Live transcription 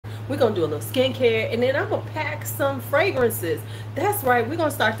We're going to do a little skincare. And then I'm going to pack some fragrances. That's right. We're going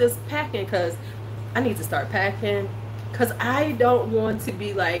to start this packing because I need to start packing. Because I don't want to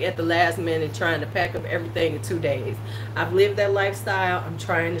be like at the last minute trying to pack up everything in 2 days. I've lived that lifestyle. I'm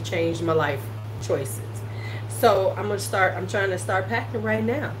trying to change my life choices. So I'm trying to start packing right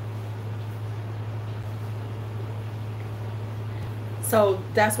now. So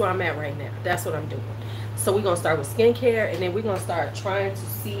that's where I'm at right now. That's what I'm doing. So we're going to start with skincare, and then we're going to start trying to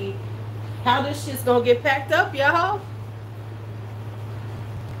see how this shit's going to get packed up, y'all.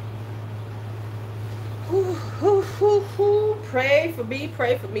 Pray for me,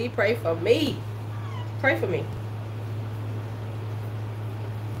 pray for me, pray for me. Pray for me.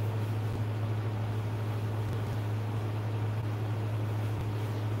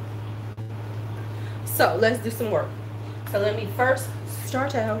 So let's do some work. So let me first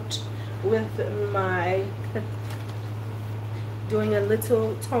start out with my doing a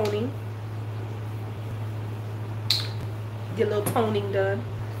little toning. Get a little toning done.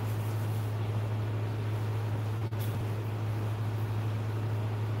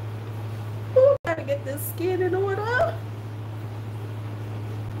 Ooh, gotta get this skin in order.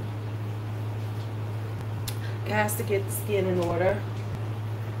 Has to get the skin in order.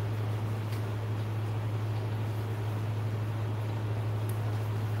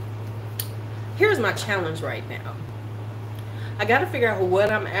 Here's my challenge right now. I got to figure out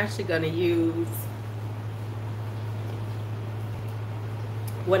what I'm actually going to use,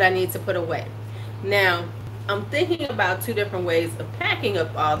 what I need to put away. Now, I'm thinking about 2 different ways of packing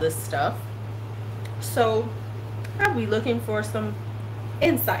up all this stuff. So, I'll be looking for some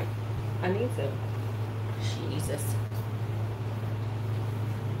insight. I need to. Jesus.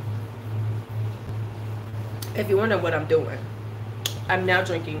 If you wonder what I'm doing, I'm now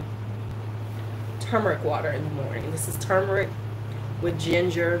drinking turmeric water in the morning. This is turmeric with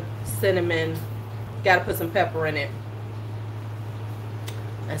ginger, cinnamon, gotta put some pepper in it,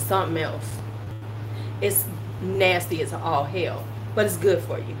 and something else. It's nasty as all hell, but it's good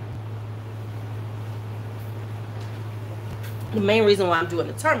for you. The main reason why I'm doing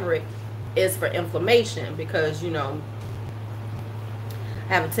the turmeric is for inflammation, because, you know,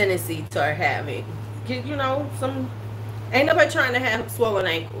 I have a tendency to having, you know, ain't nobody trying to have swollen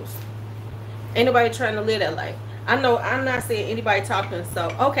ankles. Ain't nobody trying to live that life. I know I'm not seeing anybody talking, so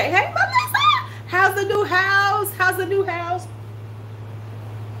okay. Hey Melissa, how's the new house? How's the new house?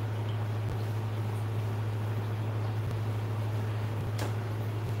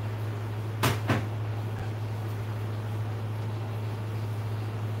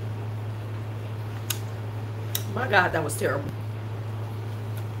 My God, that was terrible.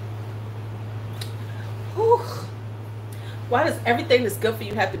 Whew. Why does everything that's good for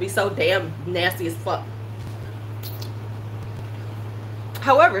you have to be so damn nasty as fuck?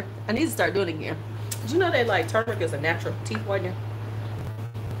 However, I need to start doing it again. Did you know that like turmeric is a natural teeth whitener?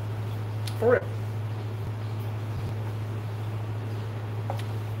 For real.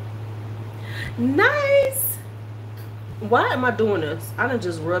 Nice. Why am I doing this? I done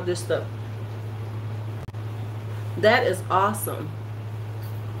just rub this stuff. That is awesome.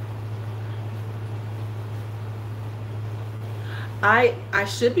 I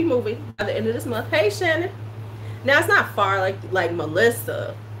should be moving by the end of this month. Hey Shannon. Now it's not far like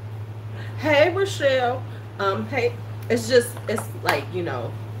Melissa. Hey Rochelle. Hey, it's like, you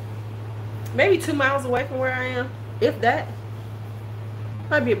know, maybe 2 miles away from where I am. If that.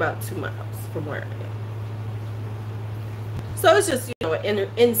 Might be about 2 miles from where I am. So it's just, you know, an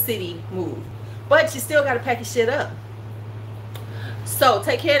in-city move. But you still gotta pack your shit up. So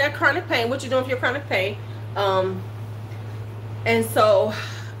take care of that chronic pain. What you doing for your chronic pain? And so,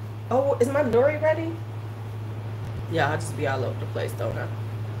 oh, is my nori ready? Yeah, I'll just be all over the place, don't I?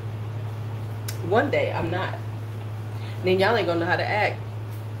 One day, I'm not. Then y'all ain't gonna know how to act.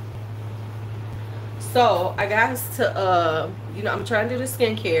 So, I got to, you know, I'm trying to do the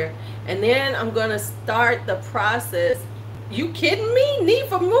skincare. And then I'm gonna start the process. You kidding me? Need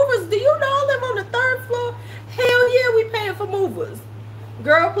for movers? Do you know I live on the 3rd floor? Hell yeah, we paying for movers.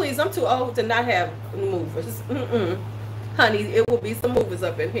 Girl, please, I'm too old to not have movers. Honey, it will be some movers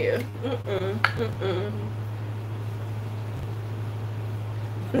up in here.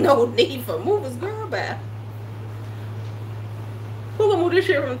 No need for movers, girl, bye. Who gonna move this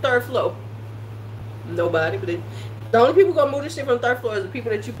shit from the 3rd floor? Nobody. But the only people gonna move this shit from the 3rd floor is the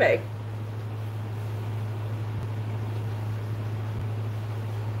people that you pay.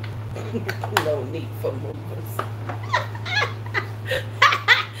 No need for movers.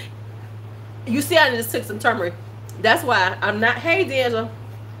 You see, I just took some turmeric. That's why I'm not. Hey, D'Angelo.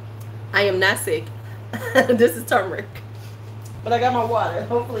 I am not sick. This is turmeric. But I got my water.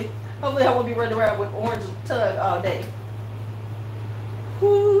 Hopefully I won't be running around with orange tug all day.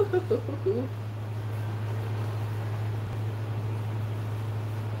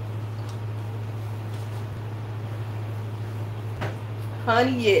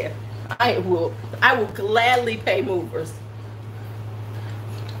 Honey, yeah. I will gladly pay movers.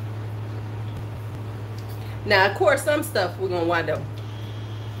 Now, of course, some stuff we're gonna wind up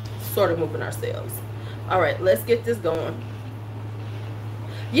sort of moving ourselves. All right, let's get this going.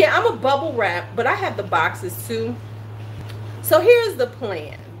 Yeah, I'm a bubble wrap, but I have the boxes too. So here's the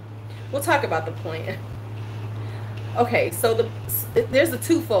plan. We'll talk about the plan. Okay, so there's a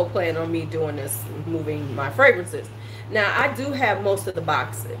twofold plan on me doing this, moving my fragrances. Now, I do have most of the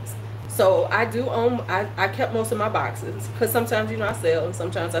boxes. So I do own, I kept most of my boxes because sometimes, you know, I sell and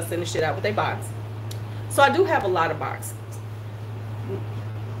sometimes I send the shit out with a box. So I do have a lot of boxes.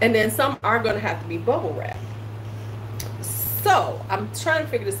 And then some are going to have to be bubble wrap. So I'm trying to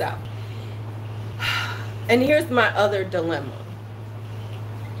figure this out. And here's my other dilemma.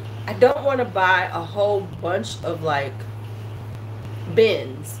 I don't want to buy a whole bunch of like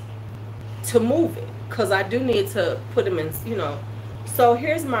bins to move it, because I do need to put them in, you know. So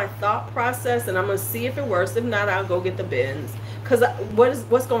here's my thought process, and I'm going to see if it works. If not, I'll go get the bins. Because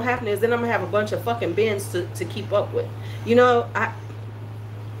what's going to happen is then I'm going to have a bunch of fucking bins to keep up with. You know,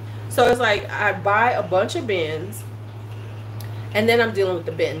 so it's like I buy a bunch of bins, and then I'm dealing with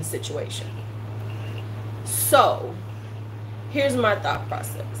the bin situation. So here's my thought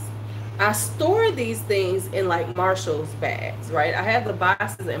process. I store these things in like Marshall's bags, right? I have the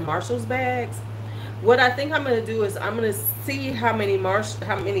boxes in Marshall's bags. What I think I'm going to do is I'm going to see how many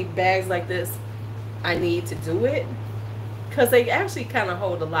bags like this I need to do it. Because they actually kind of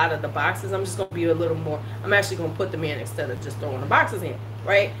hold a lot of the boxes. I'm just going to be a little more, I'm actually going to put them in instead of just throwing the boxes in,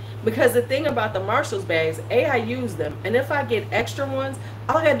 right? Because the thing about the Marshall's bags, I use them. And if I get extra ones,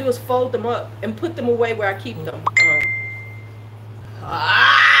 all I got to do is fold them up and put them away where I keep them.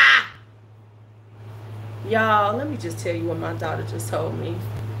 Y'all, let me just tell you what my daughter just told me.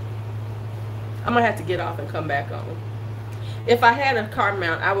 I'm going to have to get off and come back on. If I had a car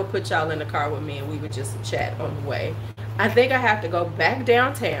mount, I would put y'all in the car with me and we would just chat on the way. I think I have to go back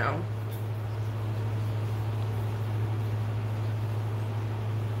downtown.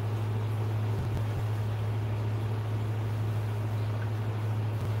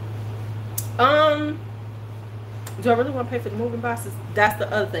 Do I really want to pay for the moving boxes? That's the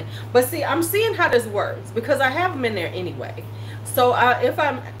other thing. But see, I'm seeing how this works because I have them in there anyway. So if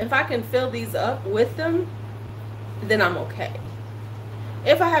I can fill these up with them, then I'm okay.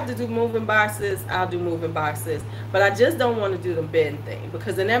 If I have to do moving boxes, I'll do moving boxes. But I just don't want to do the bin thing,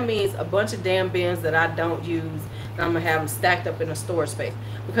 because then that means a bunch of damn bins that I don't use, and I'm going to have them stacked up in a storage space.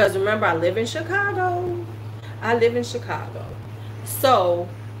 Because remember, I live in Chicago. So,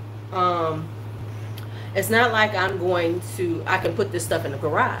 it's not like I can put this stuff in the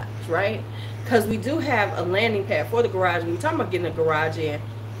garage, right? Because we do have a landing pad for the garage. We're talking about getting a garage in.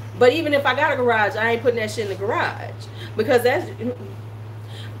 But even if I got a garage, I ain't putting that shit in the garage. Because that's,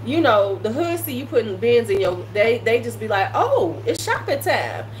 you know, the hood see you putting bins in your, they just be like, oh, it's shopping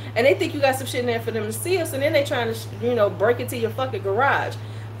time. And they think you got some shit in there for them to see us. And then they trying to, you know, break into your fucking garage.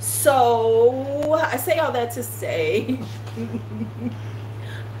 So I say all that to say,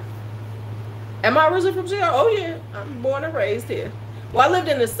 am I originally from Chicago? Oh yeah, I'm born and raised here. Well, I lived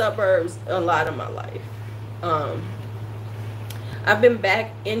in the suburbs a lot of my life. I've been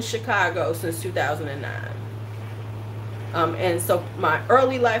back in Chicago since 2009. And so my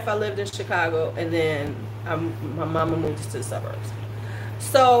early life I lived in Chicago, and then my mama moved us to the suburbs.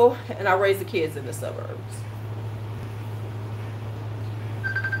 So, and I raised the kids in the suburbs.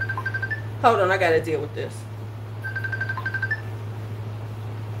 Hold on, I gotta deal with this.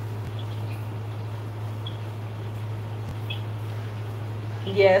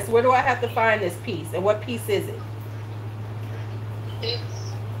 Yes, where do I have to find this piece? And what piece is it? It's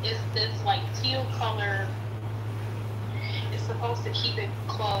this like teal color. It's supposed to keep it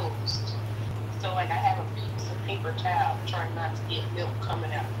closed. So like I have a piece of paper towel trying not to get milk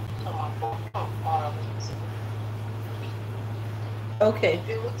coming out. Okay.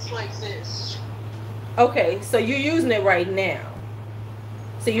 It looks like this. Okay, so you're using it right now.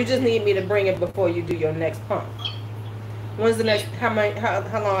 So you just need me to bring it before you do your next pump. When's the next, how long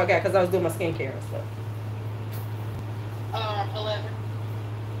I got? Because I was doing my skincare and stuff. 11.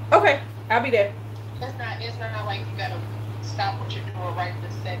 Okay, I'll be there. It's not like you gotta stop what you're doing right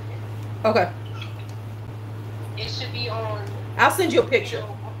this second. Okay. It should be on. I'll send you a picture.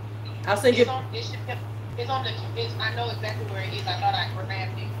 I'll send you. It's on the. I know exactly where it is. I thought I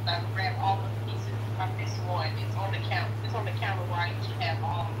grabbed it. I grabbed all the pieces. I missed on. It's on the counter. It's on the counter where I usually have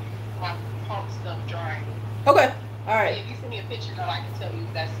all my pump stuff drying. Okay. All right. If you send me a picture, though, I can tell you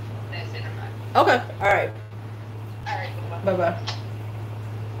if that's it or not. Okay. All right. All right. Bye bye.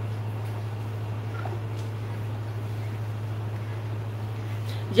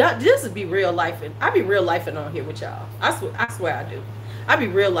 Y'all, this would be real life, and I be real lifing on here with y'all. I swear I do. I be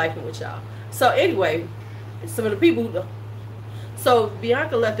real lifing with y'all. So anyway, some of the people who, so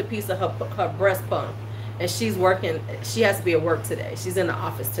Bianca left a piece of her breast pump, and she's working. She has to be at work today. She's in the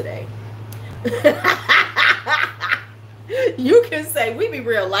office today. You can say we be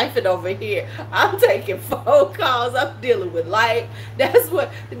real lifing over here. I'm taking phone calls. I'm dealing with life. That's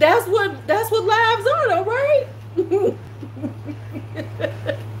what lives are, though, right?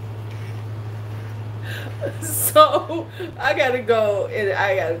 So I gotta go, and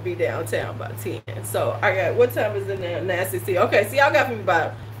I gotta be downtown by 10. So I got, what time is it now? Nasty. See, okay, see, y'all got me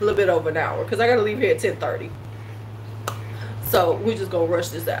about a little bit over an hour because I gotta leave here at 10:30. So we just gonna rush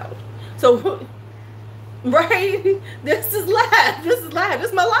this out. So right, this is live. This is live. This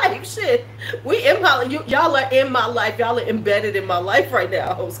is my life. Shit, we in my, y'all are in my life. Y'all are embedded in my life right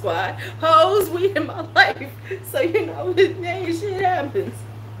now, Ho Squad. Hoes, we in my life. So you know, shit happens.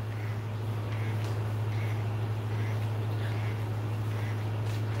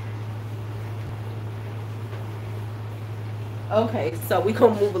 Okay, so we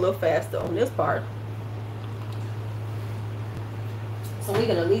gonna move a little faster on this part, so we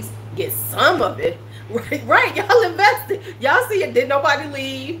can at least get some of it. Right, y'all invested. Y'all see it? Did nobody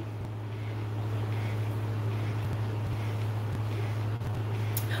leave?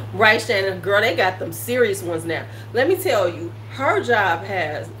 Right, Shannon, girl, they got them serious ones now. Let me tell you, her job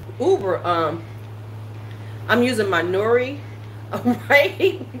has Uber. I'm using my Nuri,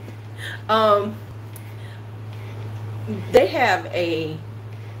 right? They have a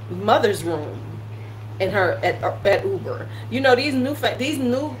mother's room in her at Uber. You know, these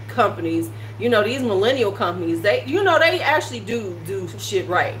new companies, you know, these millennial companies, they, you know, they actually do shit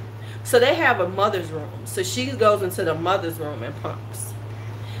right. So they have a mother's room. So she goes into the mother's room and pumps.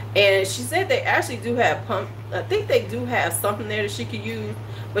 And she said they actually do have pump. I think they do have something there that she could use.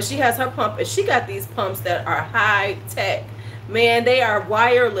 But she has her pump, and she got these pumps that are high tech. Man, they are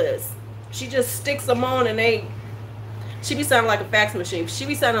wireless. She just sticks them on, and she be sounding like a fax machine. She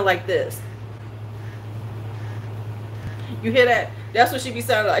be sounding like this. You hear that? That's what she be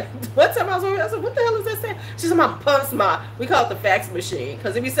sounding like. One time I was over there, I said, what the hell is that saying? She said, my pumps, we call it the fax machine,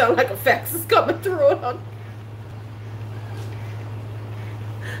 because it be sounding like a fax is coming through.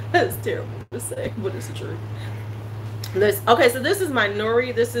 That's terrible to say, but it's the truth. Okay, so this is my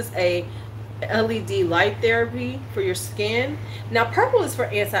Nuri. This is a LED light therapy for your skin. Now purple is for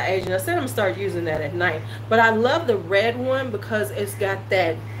anti-aging. I said I'm gonna start using that at night, but I love the red one because it's got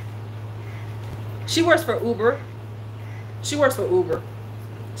that. She works for Uber. She works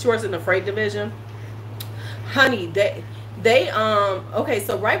in the freight division. Honey, they okay,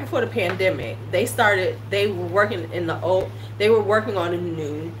 so right before the pandemic, they were working on a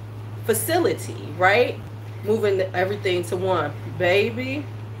new facility, right? Moving everything to one, baby.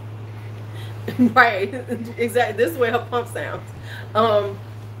 Right, exactly. This is where her pump sounds.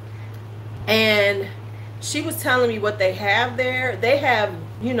 And she was telling me what they have there. They have,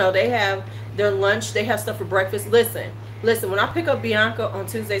 you know, they have their lunch. They have stuff for breakfast. Listen. When I pick up Bianca on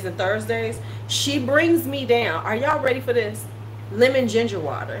Tuesdays and Thursdays, she brings me down. Are y'all ready for this? Lemon ginger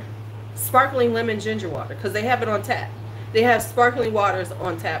water, sparkling lemon ginger water, because they have it on tap. They have sparkling waters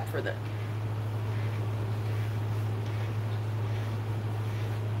on tap for them.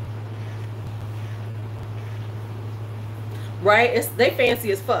 Right, they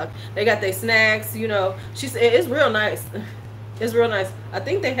fancy as fuck. They got their snacks, you know. She said it's real nice. It's real nice. I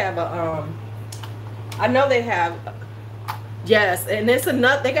think they have a I know they have, yes, and it's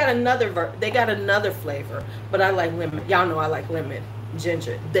another. They got another flavor, but I like lemon. Y'all know I like lemon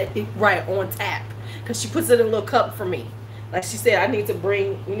ginger. Right, on tap, because she puts it in a little cup for me. Like she said,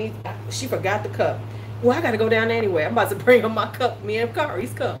 she forgot the cup. Well, I gotta go down anyway. I'm about to bring her my cup, me and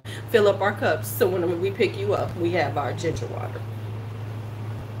Kari's cup. Fill up our cups, so when we pick you up, we have our ginger water.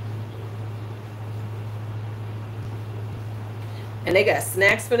 And they got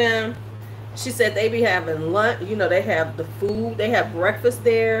snacks for them. She said they be having lunch. You know, they have the food. They have breakfast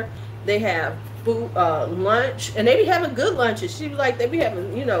there. They have food, lunch, and they be having good lunches. She was like, they be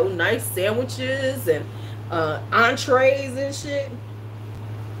having, you know, nice sandwiches and entrees and shit.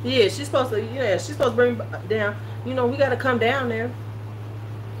 Yeah, she's supposed to bring down, you know, we got to come down there.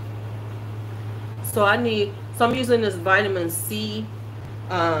 So I'm using this vitamin C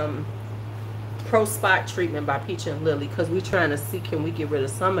Pro Spot treatment by Peach and Lily, because we're trying to see, can we get rid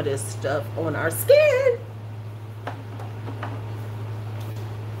of some of this stuff on our skin?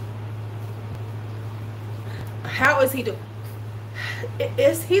 How is he doing?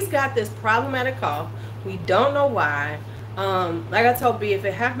 He's got this problematic cough. We don't know why. Like I told B, if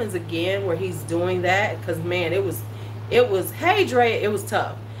it happens again where he's doing that, because man, it was, hey Dre, it was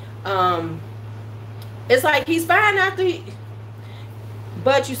tough. It's like he's fine after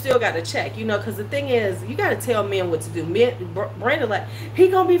but you still got to check, you know, because the thing is, you got to tell men what to do. Men, Brandon, like, he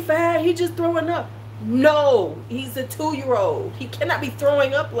gonna be fine, he just throwing up. No, he's a 2-year-old. He cannot be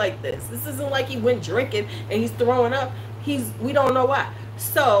throwing up like this. This isn't like he went drinking and he's throwing up. We don't know why.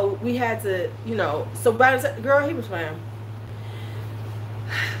 So we had to, you know, so by the time, girl, he was fine.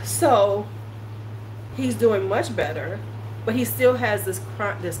 So he's doing much better, but he still has this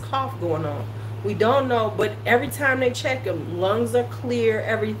cough going on. We don't know, but every time they check him, lungs are clear,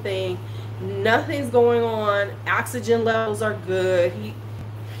 everything, nothing's going on, oxygen levels are good,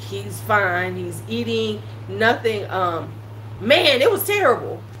 he's fine, he's eating, nothing. Man, it was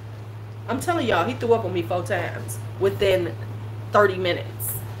terrible. I'm telling y'all, he threw up on me 4 times within 30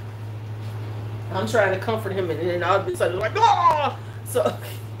 minutes. I'm trying to comfort him, and then all of a sudden, like, oh! So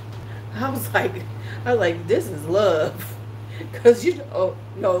I was like, this is love, because you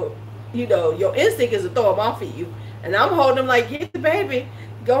know, your instinct is to throw him off of you. And I'm holding him like, get the baby.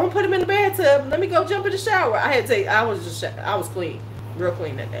 Go and put him in the bathtub. Let me go jump in the shower. I was clean. Real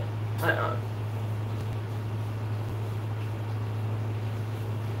clean that day.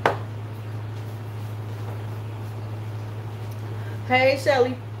 Hey,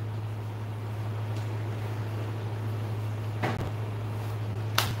 Shelly.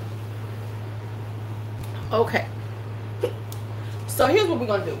 Okay. So here's what we're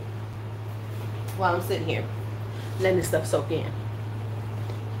going to do. While I'm sitting here letting this stuff soak in.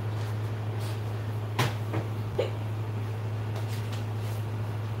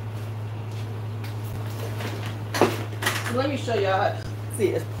 So let me show y'all how to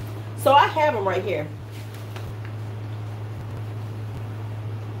see this. So I have them right here.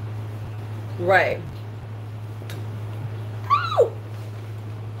 Right. Ow!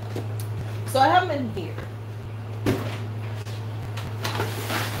 So I have them in here.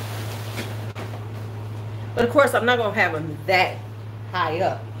 But of course, I'm not going to have them that high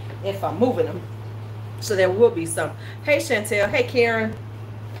up if I'm moving them. So there will be some. Hey, Chantel. Hey, Karen.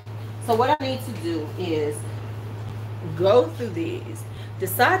 So what I need to do is go through these.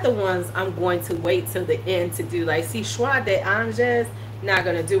 Decide the ones I'm going to wait till the end to do. Like, see, Choix d'Angers, not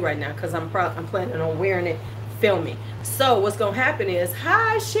going to do right now because I'm planning on wearing it, filming. So what's going to happen is,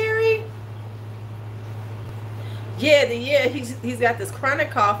 hi, Sherry. Yeah, he's got this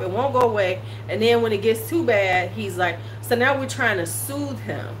chronic cough. It won't go away. And then when it gets too bad, he's like, so now we're trying to soothe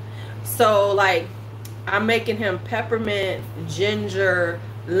him. So, like, I'm making him peppermint, ginger,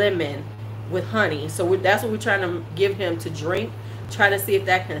 lemon with honey. So that's what we're trying to give him to drink. Try to see if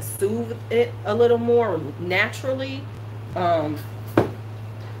that can soothe it a little more naturally. So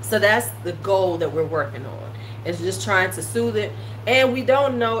that's the goal that we're working on. It's just trying to soothe it. And we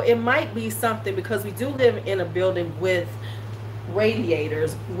don't know, it might be something, because we do live in a building with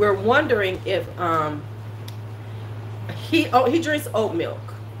radiators. We're wondering if he drinks oat milk.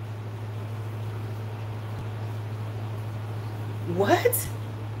 What?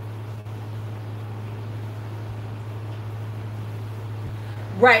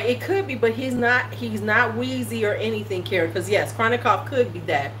 Right, it could be, but he's not wheezy or anything, Karen, because yes, chronic cough could be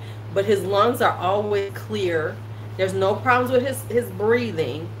that, but his lungs are always clear. There's no problems with his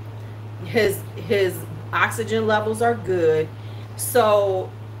breathing. His oxygen levels are good. So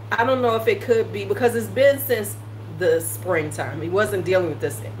I don't know if it could be, because it's been since the springtime. He wasn't dealing with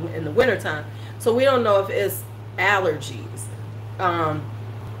this in the wintertime. So we don't know if it's allergies.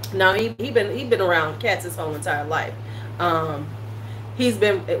 Now he been around cats his whole entire life. He's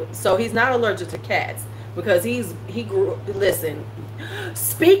not allergic to cats, because he grew. Listen,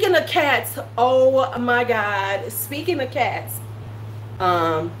 speaking of cats, oh my God, speaking of cats,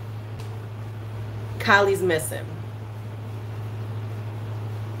 Kylie's missing.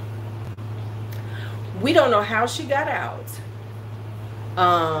 We don't know how she got out,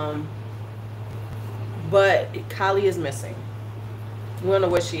 but Kylie is missing. We don't know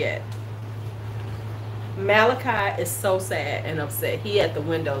where she at. Malachi is so sad and upset. He at the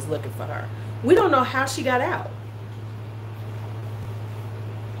windows looking for her. We don't know how she got out.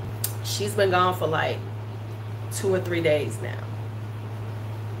 She's been gone for like 2 or 3 days now.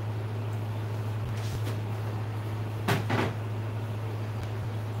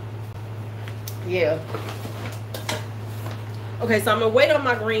 Yeah. Okay, so I'm gonna wait on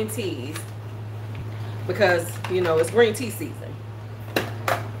my green teas, because you know it's green tea season.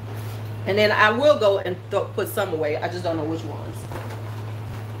 And then I will go and put some away. I just don't know which ones.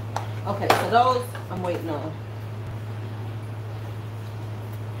 Okay, so those I'm waiting on.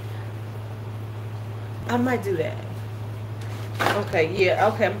 I might do that. Okay, yeah,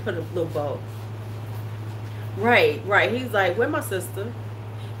 okay, I'm gonna put a little bow. Right, right. He's like, where my sister?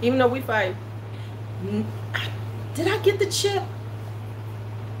 Even though we fight. Did I get the chip?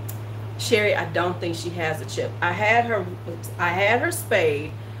 Sherry, I don't think she has a chip. I had her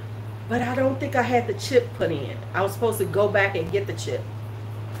spayed, but I don't think I had the chip put in. I was supposed to go back and get the chip.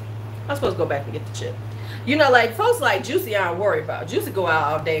 You know, like folks like Juicy, I don't worry about. Juicy go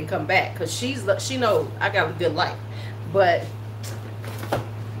out all day and come back because she knows I got a good life. But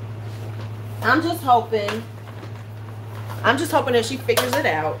I'm just hoping that she figures it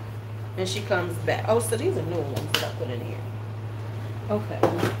out and she comes back. Oh, so these are new ones that I put in here. Okay.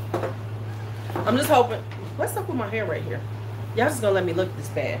 I'm just hoping. What's up with my hair right here? Y'all just gonna let me look this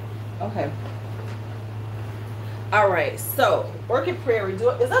bad. Okay. All right. So Orchid Prairie. Is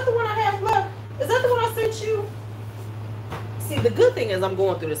that the one I have left? Is that the one I sent you? See, the good thing is I'm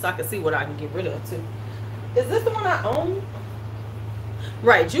going through this so I can see what I can get rid of too. Is this the one I own?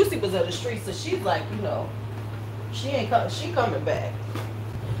 Right. Juicy was at the street, so she's like, you know, she ain't coming. She coming back.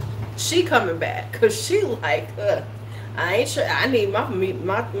 She coming back because she like, I ain't sure. I need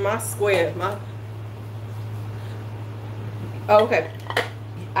my square. Okay.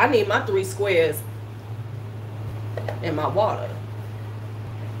 I need my 3 squares in my water.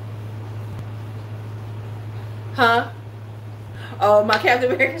 Huh? Oh, my Captain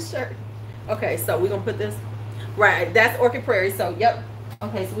America shirt. Okay, so we're gonna put this. Right, that's Orchid Prairie. So yep.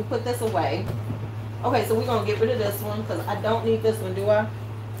 Okay, so we put this away. Okay, so we're gonna get rid of this one because I don't need this one, do I?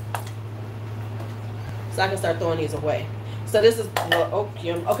 So I can start throwing these away. So this is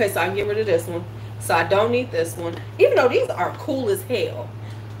opium. Okay, so I can get rid of this one. So I don't need this one. Even though these are cool as hell.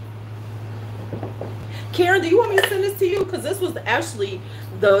 Karen, do you want me to send this to you? Because this was actually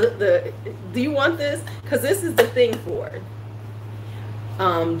do you want this? Because this is the thing for it.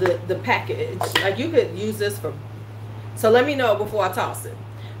 The package. Like you could use this for. So let me know before I toss it.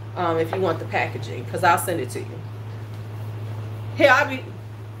 If you want the packaging, because I'll send it to you. Hey,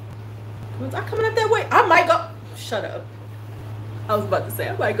 was I coming up that way? I might go. Shut up. I was about to say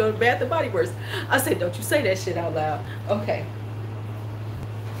I might go to Bath and Body Works. I said, don't you say that shit out loud. Okay.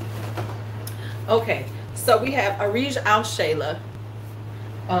 Okay. So we have Arij Al Shayla.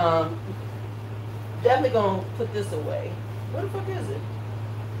 Definitely gonna put this away. Where the fuck is it?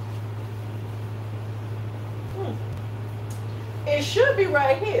 It should be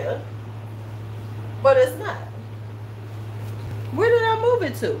right here, but it's not. Where did I move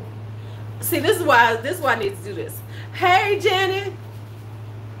it to? See, this is why I need to do this. Hey, Janet.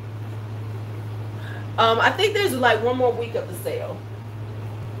 I think there's like 1 more week of the sale.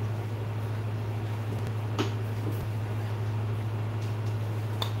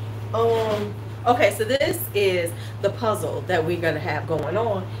 Okay, so this is the puzzle that we're gonna have going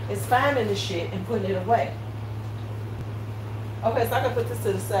on. Is finding the shit and putting it away. Okay, so I can put this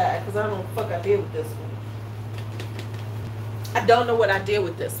to the side because I don't know what the fuck I did with this one. I don't know what I did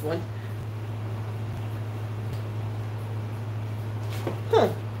with this one.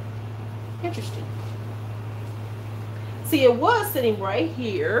 Interesting. See, it was sitting right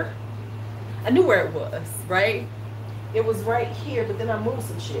here. I knew where it was, right? It was right here, but then I moved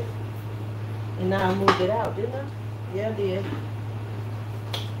some shit. And now I moved it out, didn't I? Yeah, I did.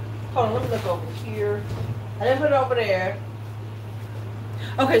 Hold on, let me look over here. I didn't put it over there.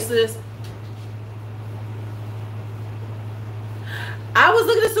 Okay, so this. I was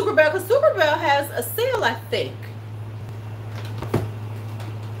looking at Superbell because Superbell has a sale, I think.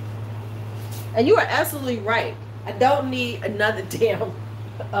 And you are absolutely right. I don't need another damn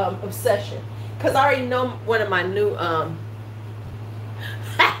obsession. Because I already know one of my new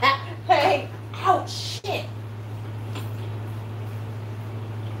hey, ouch, shit.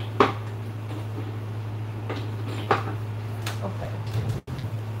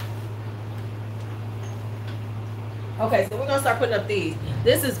 Okay, so we're gonna start putting up these.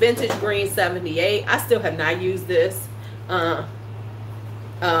 This is Vintage Green 78. I still have not used this.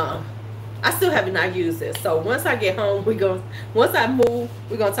 I still have not used this. So once I get home, once I move,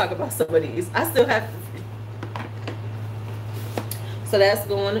 we're gonna talk about some of these. I still have. So that's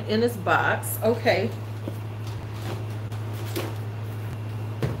going in this box. Okay.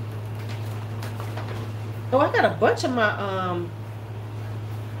 Oh, I got a bunch of my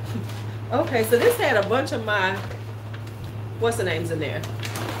okay, so this had a bunch of my what's the names in there.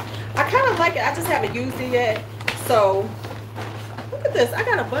 I kind of like it. I just haven't used it yet. So look at this. I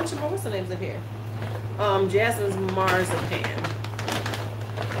got a bunch of my what's the names in here. Jasmine's Marzipan.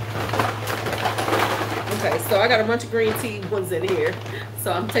 Okay, so I got a bunch of green tea ones in here.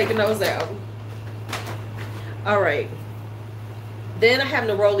 So I'm taking those out. All right. Then I have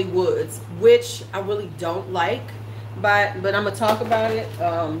Neroli Woods, which I really don't like, but I'm gonna talk about it.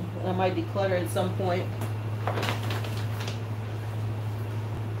 I might declutter at some point.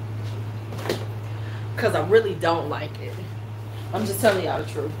 Because I really don't like it. I'm just telling y'all the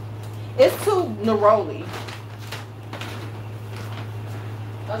truth. It's too neroli.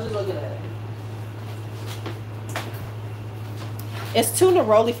 I was just looking at it. It's too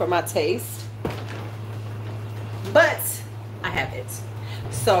neroli for my taste. But I have it.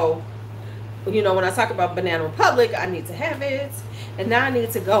 So, you know, when I talk about Banana Republic, I need to have it. And now I need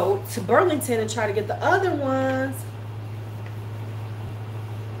to go to Burlington and try to get the other ones.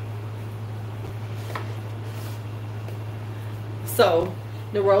 So,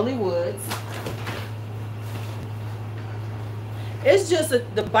 Neroli Woods. It's just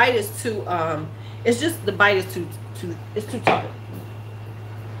the bite is too it's just the bite is too it's too tart.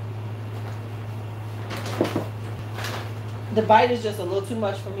 The bite is just a little too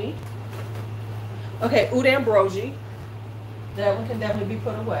much for me. Okay, Oud Ambrosi. That one can definitely be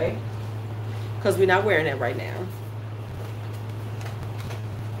put away because we're not wearing it right now.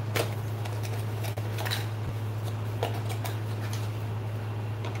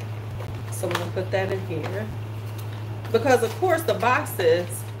 So we're gonna put that in here. Because of course the boxes,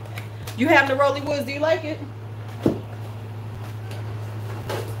 you have Neroli Woods, do you like it?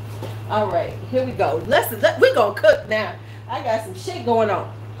 All right, here we go. We're gonna cook now. I got some shit going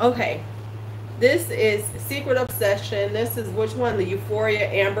on. Okay, this is Secret Obsession. This is which one? The Euphoria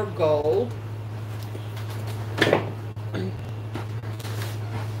Amber Gold.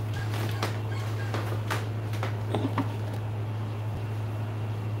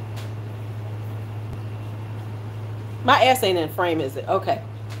 My ass ain't in frame, is it? Okay.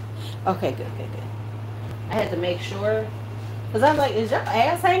 Okay, good. I had to make sure. Because I'm like, is your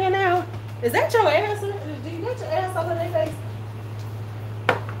ass hanging out? Is that your ass? Do you got your ass over their face?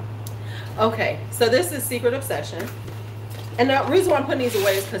 Okay, so this is Secret Obsession. And the reason why I'm putting these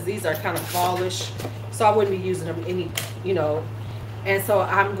away is because these are kind of fallish. So I wouldn't be using them any, you know. And so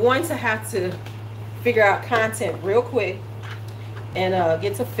I'm going to have to figure out content real quick and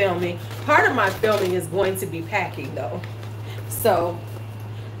get to filming. Part of my filming is going to be packing though. So,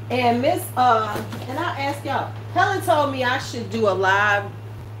 and and I'll ask y'all, Helen told me I should do a live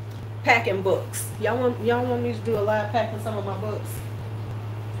packing books. Y'all want me to do a live packing some of my books?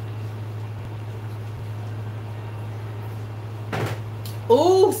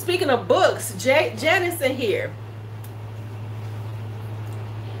 Ooh, speaking of books, Janet's in here.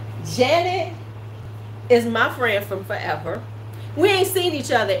 Janet is my friend from forever. We ain't seen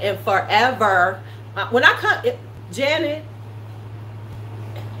each other in forever. When I come, Janet,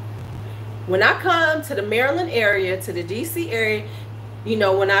 when I come to the Maryland area, to the DC area, you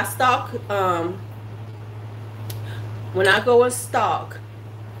know, when I stalk, when I go and stalk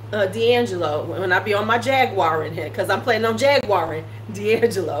D'Angelo, when I be on my Jaguar in here, because I'm planning on Jaguaring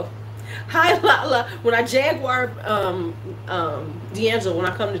D'Angelo. Hi, Lala. When I Jaguar D'Angelo, when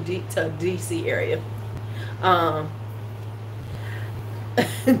I come to DC area.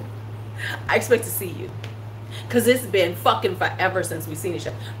 I expect to see you because it's been fucking forever since we've seen each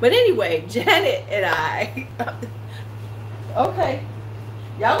other. But anyway, Janet and I okay,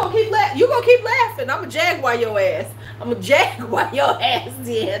 y'all gonna keep laughing. You gonna keep laughing. I'm a Jaguar your ass. I'm a Jaguar your ass,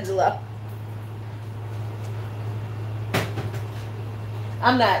 D'Angelo.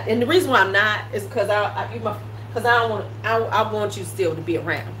 I'm not, and the reason why I'm not is because I want you still to be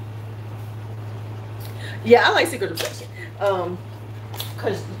around. Yeah, I like Secret Obsession.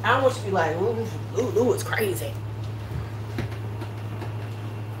 Because I don't want you to be like, Lou is crazy.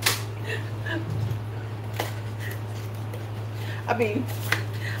 I mean,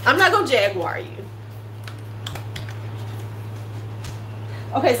 I'm not going to Jaguar you.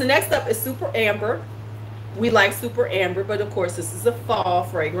 Okay, so next up is Super Amber. We like Super Amber, but of course this is a fall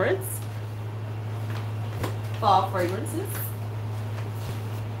fragrance. Fall fragrances.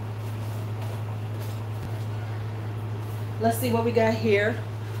 Let's see what we got here.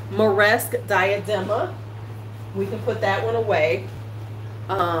 Moresque Diadema. We can put that one away.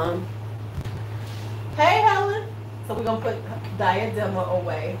 Hey, Helen. So we're going to put Diadema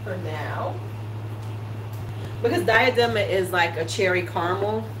away for now. Because Diadema is like a cherry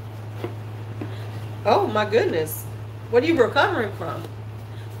caramel. Oh, my goodness. What are you recovering from?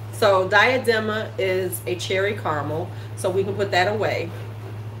 So Diadema is a cherry caramel. So we can put that away.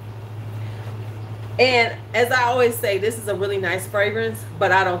 And as I always say, this is a really nice fragrance,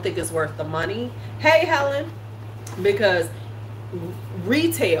 but I don't think it's worth the money. Hey, Helen, because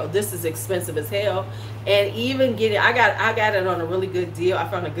retail, this is expensive as hell. And even getting, I got it on a really good deal. I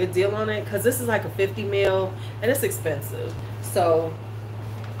found a good deal on it because this is like a 50 mil and it's expensive. So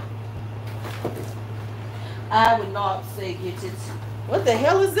I would not say get it. What the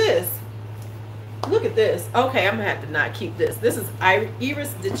hell is this? Look at this. Okay, I'm gonna have to not keep this. This is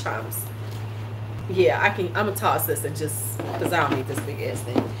Iris de Champs. Yeah, I'm gonna toss this and just because I don't need this big ass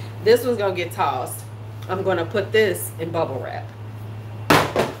thing. This one's gonna get tossed. I'm gonna put this in bubble wrap.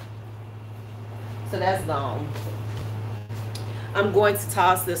 So that's gone. I'm going to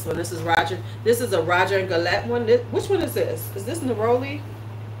toss this one. This is Roger. This is a Roger and Gillette one. Which one is this? Is this Neroli?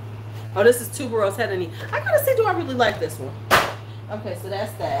 Oh, this is Tuberose Head and Knee. I gotta see, do I really like this one? Okay, so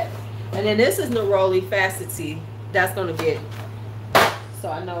that's that. And then this is Neroli Facety. That's gonna get. So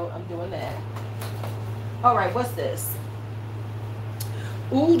I know I'm doing that. All right, what's this?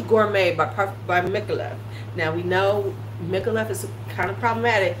 Oud Gourmet by Micallef. Now we know Micallef is kind of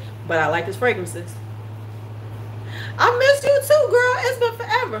problematic, but I like his fragrances. I miss you too, girl. It's been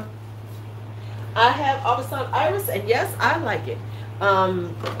forever. I have Au Descent Iris, and yes, I like it.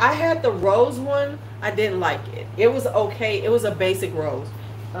 I had the rose one. I didn't like it. It was okay. It was a basic rose.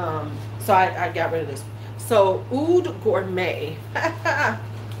 So I got rid of this. So Oud Gourmet.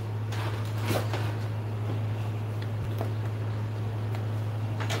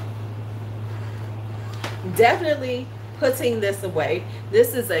 Definitely putting this away.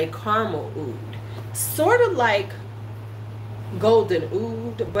 This is a caramel oud, sort of like golden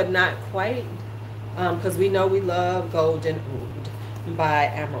oud, but not quite, because we know we love golden oud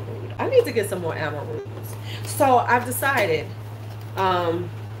by Amarud. I need to get some more Amaruds. So I've decided, I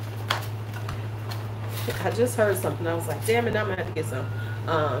just heard something. I was like, damn it, I'm gonna have to get some.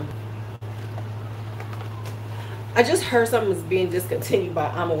 I just heard something was being discontinued by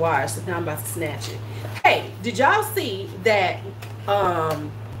Amouage, so now I'm about to snatch it. Hey, did y'all see that,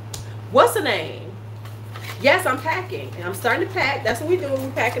 what's the name? Yes, I'm packing, and I'm starting to pack. That's what we do.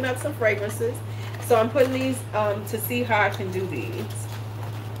 We're packing up some fragrances. So I'm putting these to see how I can do these.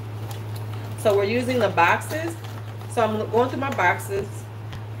 So we're using the boxes. So I'm going through my boxes,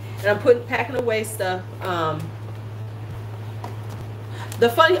 and I'm packing away stuff.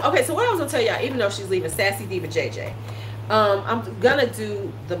 Okay, so what I was gonna tell y'all, even though she's leaving, Sassy Diva JJ, I'm gonna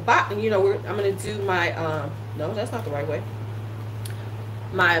do the box. You know, I'm gonna do my no, that's not the right way.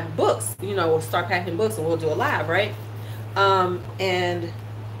 My books. You know, we'll start packing books, and we'll do a live, right? And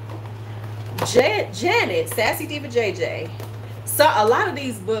Janet, Sassy Diva JJ. So a lot of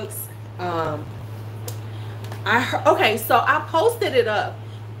these books, okay, so I posted it up.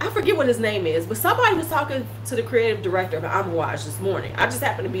 I forget what his name is, but somebody was talking to the creative director of Amouage this morning. I just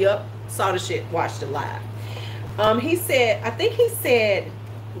happened to be up, saw the shit, watched it live. He said, I think he said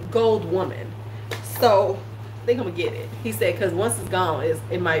Gold Woman. So I think I'm gonna get it. He said, because once it's gone,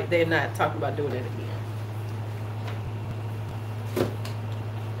 they're not talking about doing it again.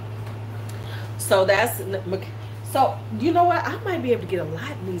 So so you know what? I might be able to get a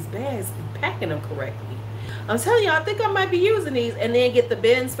lot in these bags and packing them correctly. I'm telling you, I think I might be using these, and then get the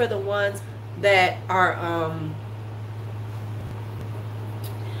bins for the ones that are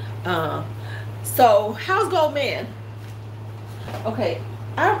so how's Gold Man? Okay,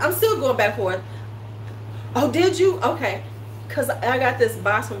 I'm still going back and forth. Oh, did you? Okay, because I got this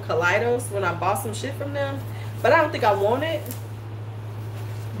box from Kaleidos when I bought some shit from them, but I don't think I want it.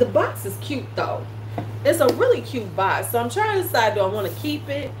 The box is cute though. It's a really cute box, so I'm trying to decide, do I want to keep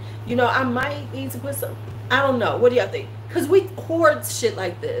it? You know, I might need to put some, I don't know. What do y'all think? Because we hoard shit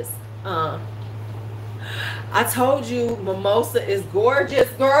like this. I told you Mimosa is gorgeous,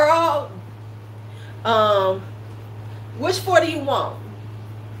 girl. Which 4 do you want?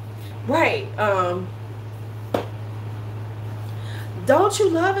 Right. Don't you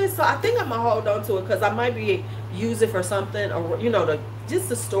love it? So I think I'm gonna hold on to it because I might be use it for something, or you know, just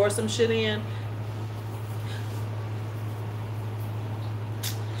to store some shit in.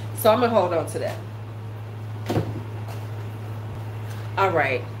 So I'm gonna hold on to that. All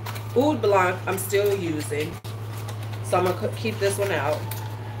right, Oud Blanc I'm still using, so I'm gonna keep this one out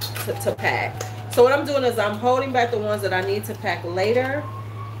to pack. So what I'm doing is I'm holding back the ones that I need to pack later,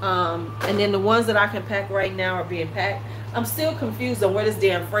 and then the ones that I can pack right now are being packed. I'm still confused on where this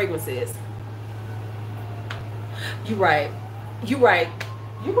damn fragrance is. You're right. You're right.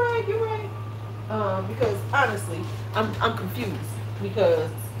 You're right. You're right. Because honestly, I'm confused because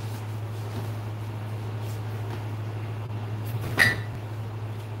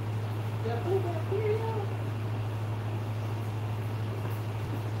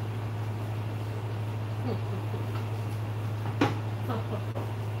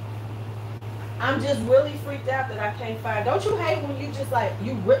I'm just really freaked out that I can't find. Don't you hate when you just like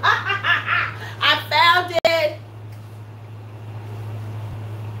I found it.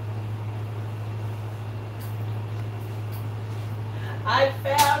 I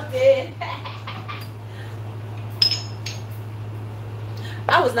found it.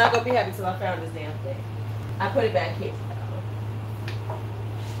 I was not gonna be happy till I found this damn thing. I put it back here.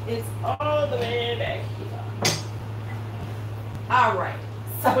 It's all the way back here. All right.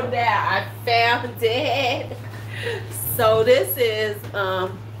 So now I found it. So this is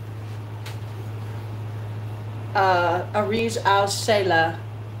Arij Al Shayla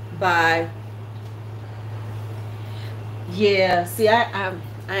by, yeah, see, I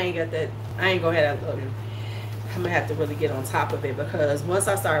ain't got that. I ain't gonna have that loaded. I'm gonna have to really get on top of it, because once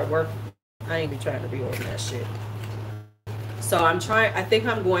I start working, I ain't be trying to reorder that shit. So I think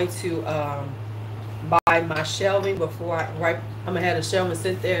I'm going to buy my shelving before I'm gonna have the shelving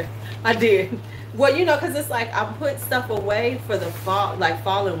sit there. I did. Well, you know, because it's like I put stuff away for the fall, like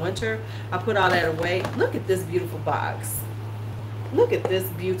fall and winter. I put all that away. Look at this beautiful box. Look at this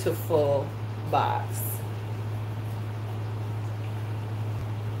beautiful box.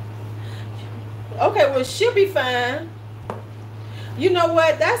 Okay, well, she'll be fine. You know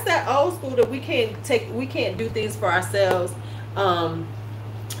what? That's that old school that we can't do things for ourselves and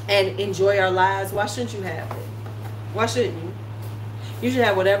enjoy our lives. Why shouldn't you have it? Why shouldn't you? You should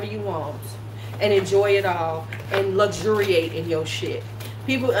have whatever you want and enjoy it all and luxuriate in your shit.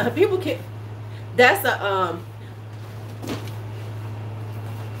 People can. That's that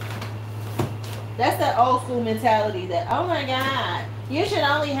old school mentality that, oh my God, you should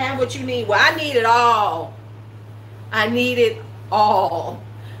only have what you need. Well, I need it all. I need it all.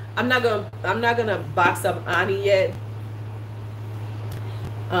 I'm not gonna box up Ani yet.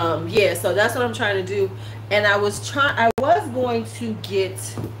 Yeah, so that's what I'm trying to do. And I was going to get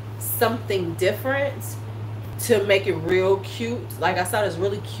something different to make it real cute. Like I saw this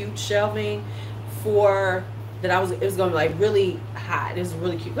really cute shelving for that it was gonna be like really hot. It was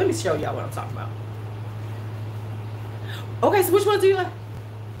really cute. Let me show y'all what I'm talking about. Okay, so which one do you like?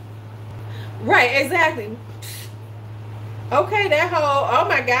 Right, exactly. Okay, that whole, oh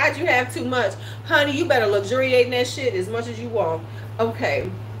my God, you have too much. Honey, you better luxuriate in that shit as much as you want. Okay.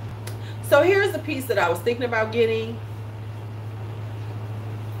 So here's the piece that I was thinking about getting.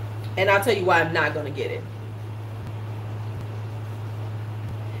 And I'll tell you why I'm not going to get it.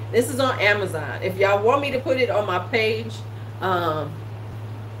 This is on Amazon. If y'all want me to put it on my page,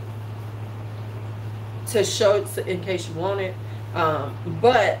 to show it in case you want it.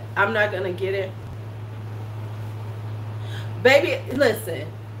 But I'm not going to get it. Baby, listen.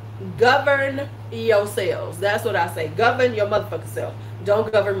 Govern yourselves. That's what I say. Govern your motherfucking self.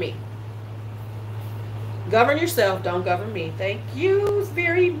 Don't govern me. Govern yourself. Don't govern me. Thank you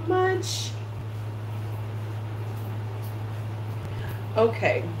very much.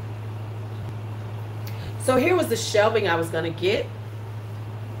 Okay. So here was the shelving I was going to get.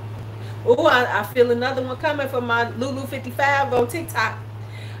 Oh, I feel another one coming from my Lulu 55 on TikTok.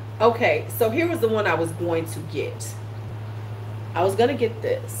 Okay, so here was the one I was going to get. I was going to get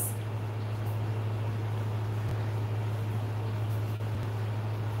this.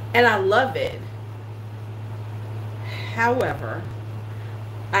 And I love it. However,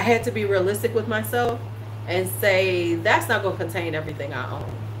 I had to be realistic with myself and say, that's not going to contain everything I own.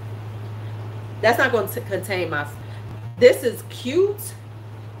 That's not going to contain my... This is cute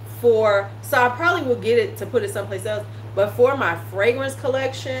for... So I probably will get it to put it someplace else. But for my fragrance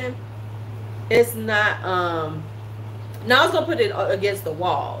collection, it's not... Now I was going to put it against the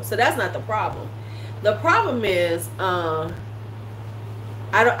wall. So that's not the problem. The problem is...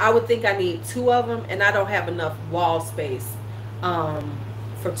 I would think I need 2 of them, and I don't have enough wall space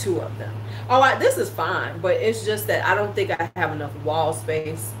for 2 of them. Oh, this is fine, but it's just that I don't think I have enough wall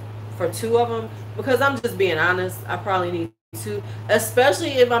space for 2 of them, because I'm just being honest. I probably need 2,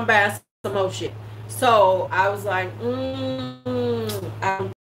 especially if I'm buying some more shit. So I was like,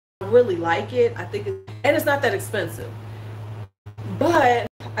 I really like it. I think and it's not that expensive, but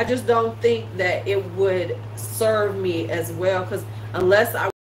I just don't think that it would serve me as well, because unless I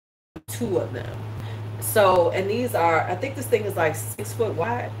 2 of them. So, and these are, I think this thing is like 6 foot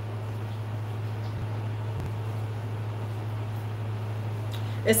wide.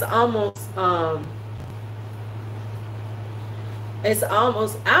 It's almost, I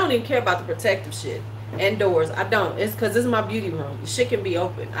don't even care about the protective shit indoors. I don't. It's because this is my beauty room. The shit can be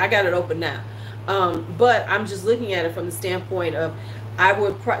open. I got it open now. But I'm just looking at it from the standpoint of, I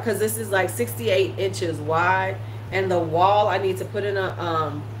would, because this is like 68 inches wide, and the wall I need to put in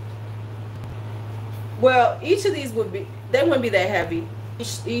a, well, each of these would be, they wouldn't be that heavy.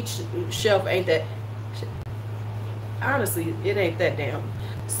 Each shelf ain't that, honestly, it ain't that damn.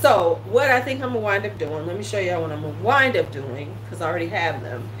 So what I think I'm gonna wind up doing, let me show y'all what I'm gonna wind up doing, because I already have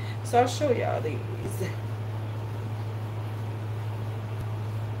them. So I'll show y'all these.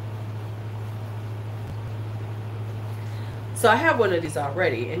 So I have one of these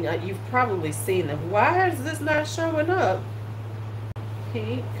already, and you've probably seen them. Why is this not showing up?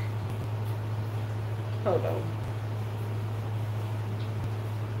 Pink. Hold on.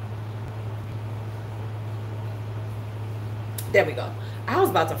 There we go. I was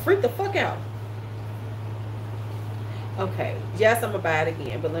about to freak the fuck out. Okay. Yes, I'm gonna buy it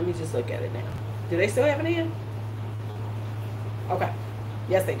again, but let me just look at it now. Do they still have it in? Okay.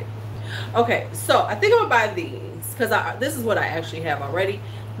 Yes, they do. Okay, so I think I'm gonna buy these because this is what I actually have already.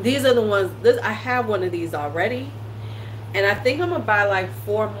 These are the ones. I have one of these already, and I think I'm gonna buy like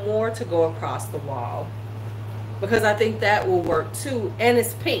 4 more to go across the wall because I think that will work too. And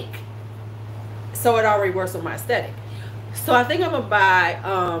it's pink, so it already works with my aesthetic. So I think I'm gonna buy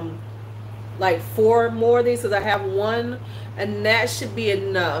like 4 more of these because I have one, and that should be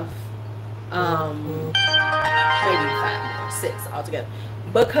enough. Maybe 5 more, 6 altogether.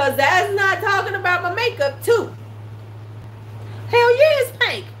 Because that's not talking about my makeup too. Hell yeah, it's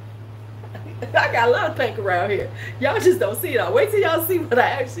pink. I got a lot of pink around here. Y'all just don't see it all. Wait till y'all see what I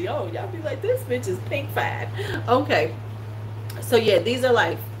actually own. Y'all be like, this bitch is pink fine. Okay. So yeah, these are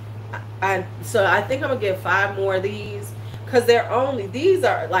like, so I think I'm gonna get 5 more of these because these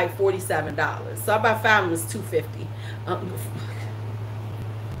are like $47. So I buy 5 of them is $2.50.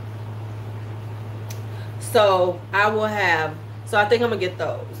 So I will have. So I think I'm gonna get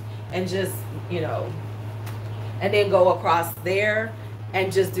those and just, and then go across there and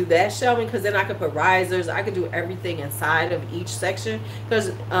just do that shelving, because then I could put risers. I could do everything inside of each section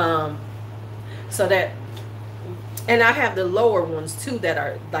because so that, and I have the lower ones too that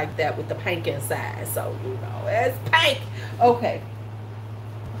are like that with the pink inside. So it's pink. Okay.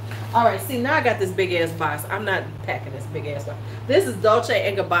 All right. See, now I got this big ass box. I'm not packing this big ass box. This is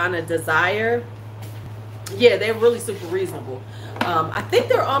Dolce & Gabbana Desire. Yeah, they're really super reasonable. I think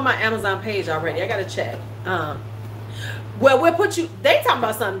they're on my Amazon page already. I gotta check. Well, we'll put you. They talking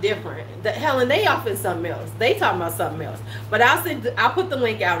about something different. Helen, they offering something else. They talking about something else. But I'll put the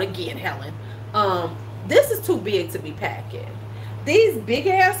link out again, Helen. This is too big to be packing. These big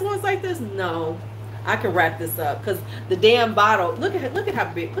ass ones like this, no. I can wrap this up because the damn bottle. Look at how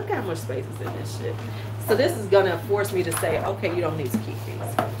big. Look at how much space is in this shit. So this is gonna force me to say, okay, you don't need to keep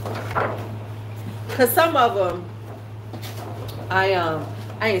these. Cause some of them, I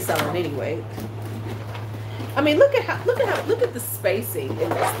ain't selling anyway. I mean, look at the spacing in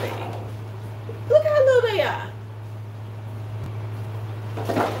this thing. Look how little they are.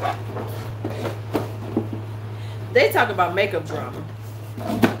 They talk about makeup drama.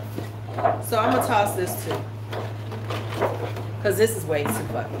 So I'm gonna toss this too, cause this is way too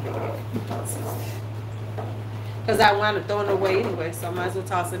fucking big. Cause I wound up throwing it away anyway, so I might as well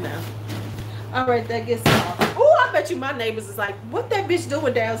toss it now. All right, that gets off. Oh, I bet you my neighbors is like, what that bitch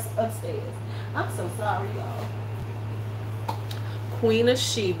doing down upstairs? I'm so sorry, y'all. Queen of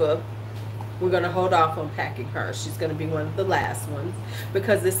Sheba. We're going to hold off on packing her. She's going to be one of the last ones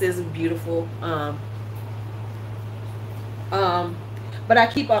because this is beautiful. But I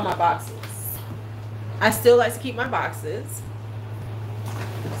keep all my boxes. I still like to keep my boxes.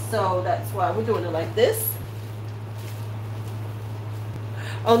 So that's why we're doing it like this.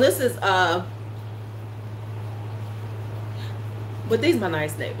 Oh, this is but these my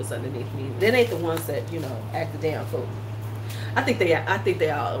nice neighbors underneath me. They ain't the ones that, act the damn fool. I think they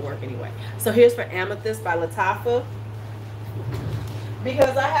all at work anyway. So here's for Amethyst by Lattafa.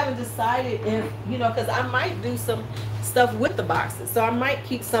 Because I haven't decided if, because I might do some stuff with the boxes. So I might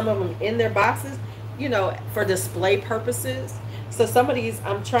keep some of them in their boxes, for display purposes. So some of these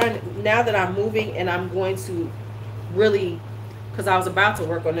I'm trying, now that I'm moving and I'm going to really, because I was about to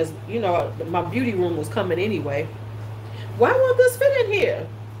work on this, my beauty room was coming anyway. Why won't this fit in here?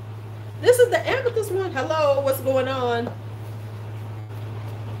 This is the Amethyst one. Hello, what's going on?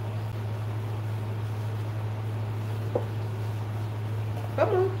 Come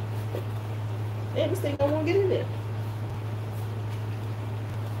on. Damn, this thing don't want to get in there.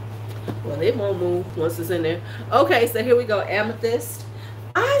 Well, it won't move once it's in there. Okay, so here we go. Amethyst.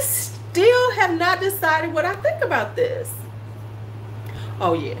 I still have not decided what I think about this.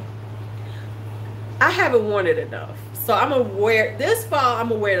 Oh, yeah. I haven't worn it enough. So I'm going to wear, this fall, I'm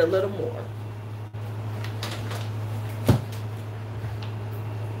going to wear it a little more.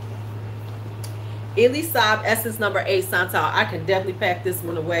 Elisab Essence number 8 Santal. I can definitely pack this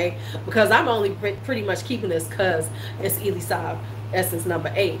one away because I'm only pretty much keeping this because it's Elisab Essence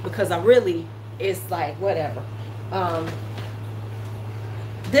number 8 because I really, it's like whatever.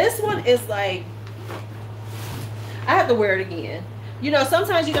 This one is like, I have to wear it again. You know,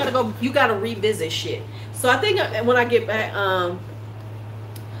 sometimes you gotta revisit shit. So I think when I get back,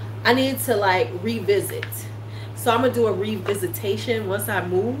 I need to like revisit. So I'm gonna do a revisitation once I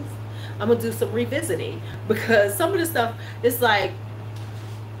move. I'm gonna do some revisiting because some of the stuff it's like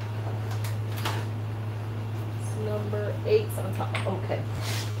it's number 8 on top. Okay.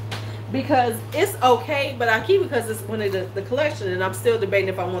 Because it's okay, but I keep it because it's one of the collection, and I'm still debating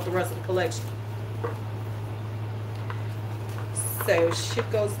if I want the rest of the collection. So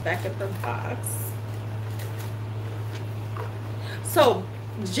shit goes back in the box. So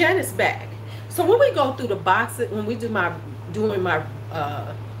Janet's back. So when we go through the boxes, when we do doing my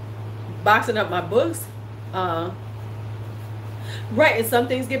boxing up my books, right, and some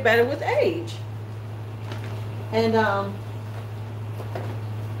things get better with age. And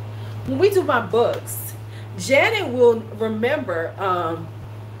when we do my books, Janet will remember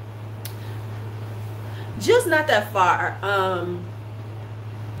just not that far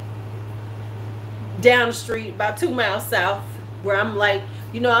down the street, about 2 miles south, where I'm like,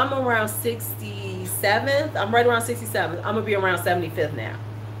 you know, I'm around 67th. I'm right around 67th. I'm gonna be around 75th now,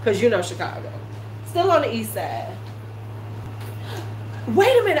 because you know Chicago. Still on the east side.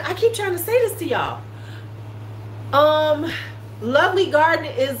 Wait a minute, I keep trying to say this to y'all. Lovely Garden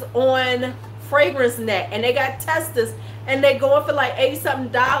is on Fragrance Net, and they got testers, and they going for like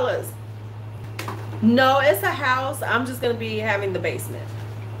 $80-something. No, it's a house. I'm just gonna be having the basement.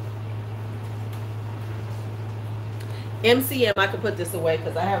 MCM, I could put this away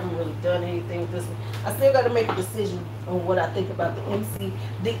because I haven't really done anything with this one. I still got to make a decision on what I think about the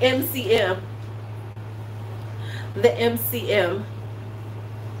MCM. The MCM.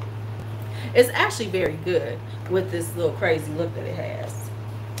 It's actually very good with this little crazy look that it has.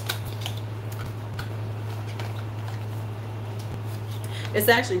 It's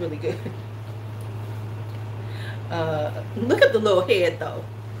actually really good. Look at the little head though.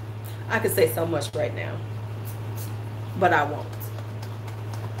 I could say so much right now, but I won't.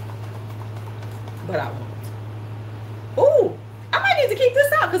 Ooh, I might need to keep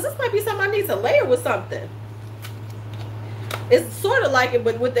this out because this might be something I need to layer with something. It's sort of like it,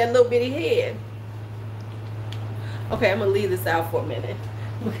 but with that little bitty head. Okay, I'm gonna leave this out for a minute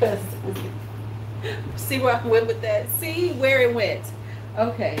because see where I went with that. See where it went.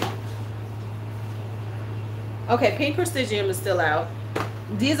 Okay. Okay, Pink Prestigium is still out.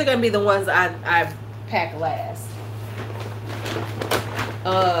 These are gonna be the ones I pack last.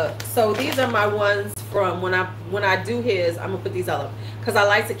 So these are my ones from when I do his. I'm gonna put these all up because I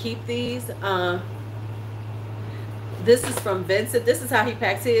like to keep these. This is from Vincent. This is how he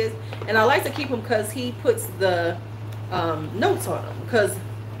packs his, and I like to keep them because he puts the notes on them, because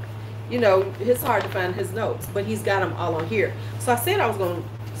you know it's hard to find his notes, but he's got them all on here. So I said I was going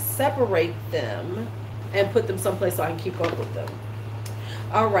to separate them and put them someplace so I can keep up with them.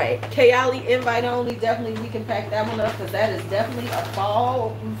 All right, Kayali invite only. Definitely we can pack that one up because that is definitely a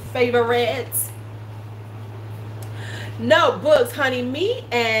fall favorite. No books, honey. Me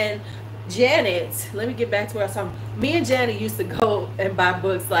and Janet, let me get back to where I was talking. Me and Janet used to go and buy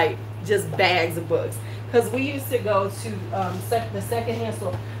books, like just bags of books, because we used to go to the secondhand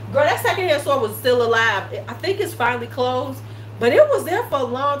store. Girl, that secondhand store was still alive. I think it's finally closed, but it was there for a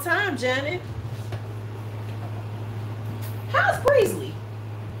long time, Janet. How's Breezy?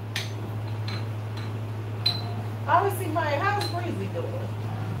 I always see my, how's Breezy doing?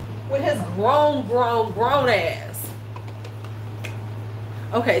 With his grown ass.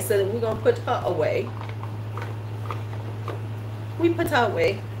 Okay, so then we're going to put her away. We put her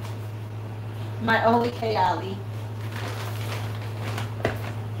away. My only Kayali.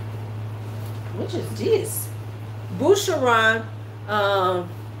 Which is this? Boucheron.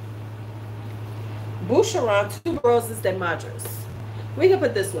 Boucheron, Two Roses de Madras. We can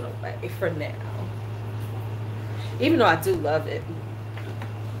put this one away for now. Even though I do love it.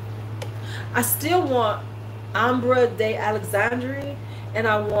 I still want Ambra de Alexandria, and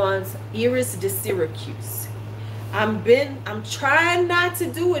I want Iris de Syracuse. I'm trying not to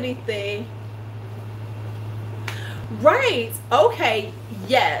do anything. Right. Okay.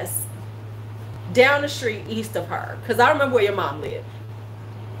 Yes. Down the street east of her. Because I remember where your mom lived.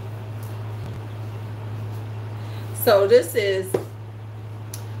 So this is,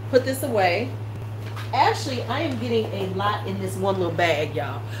 put this away. Actually, I am getting a lot in this one little bag,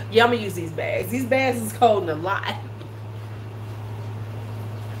 y'all. Yeah, I'm going to use these bags. These bags is holding a lot.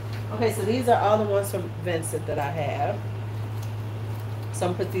 Okay, so these are all the ones from Vincent that I have. So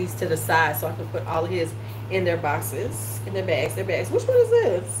I'm going to put these to the side so I can put all of his in their boxes, in their bags, Which one is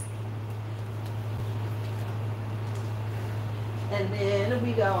this? And then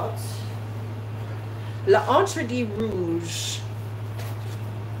we got L'Entre de Rouge.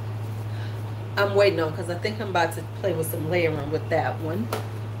 I'm waiting on because I think I'm about to play with some layering with that one.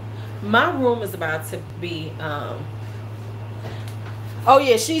 My room is about to be oh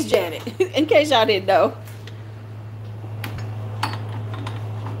yeah, she's Janet. In case y'all didn't know.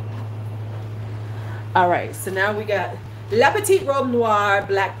 All right, so now we got La Petite Robe Noire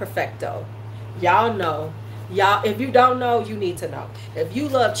Black Perfecto. Y'all know. Y'all, if you don't know, you need to know. If you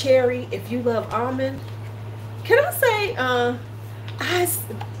love cherry, if you love almond, can I say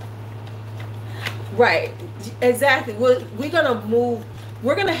right, exactly. We're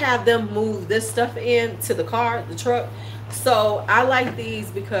gonna have them move this stuff in to the car, the truck. So I like these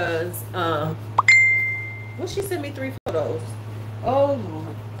because well, she sent me 3 photos. Oh,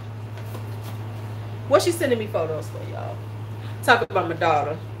 what she sending me photos for, y'all? Talk about my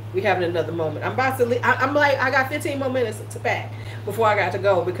daughter. We having another moment. I'm about to leave. I'm like, I got 15 more minutes to pack before I got to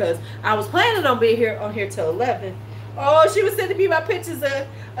go because I was planning on being on here till 11. Oh, she was sending me my pictures of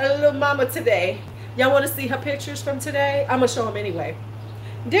a little mama today. Y'all want to see her pictures from today? I'm gonna show them anyway.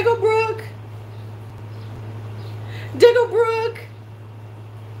 Digglebrook. Digglebrook.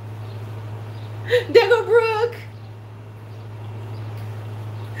 Digglebrook.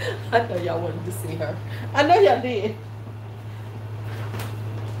 I know y'all wanted to see her. I know y'all did.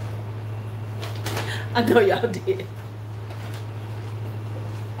 I know y'all did.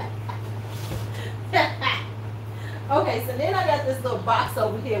 Okay, so then I got this little box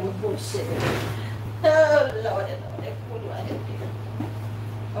over here with bullshit. Oh, Lord, what do I have here?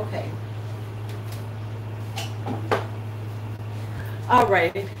 Okay. All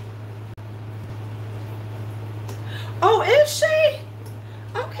right. Oh, is she?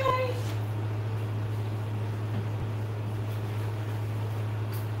 Okay.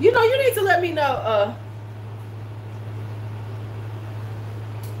 You know, you need to let me know,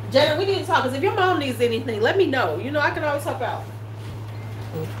 Jenna, we need to talk, because if your mom needs anything, let me know. You know, I can always help out.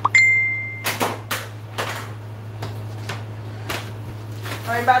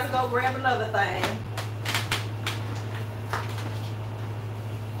 I'm about to go grab another thing.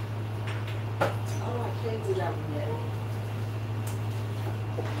 Oh, I can't do that one yet.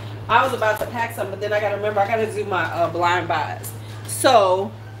 I was about to pack some, but then I got to remember I got to do my blind buys.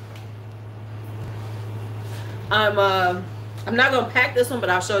 So I'm not gonna pack this one, but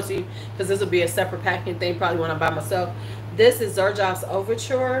I'll show it to you because this will be a separate packing thing probably when I'm by myself. This is Xerjoff's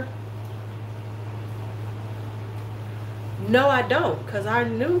Overture. No, I don't, because I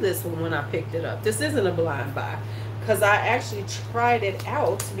knew this one when I picked it up. This isn't a blind buy because I actually tried it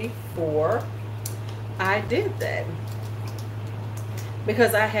out before I did that,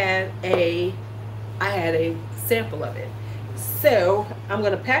 because I had a sample of it. So I'm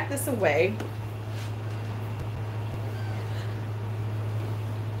gonna pack this away.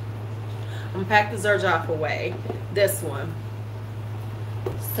 I'm gonna pack the Xerjoff away. This one.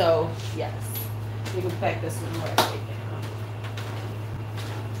 So yes, we can pack this one right now.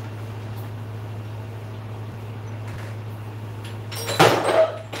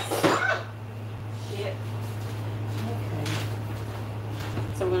 Shit. Okay.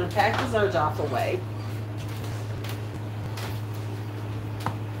 So we're gonna pack the Xerjoff away.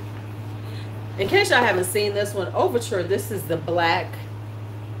 In case y'all haven't seen this one, Overture, this is the black,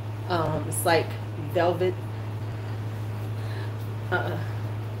 it's like velvet.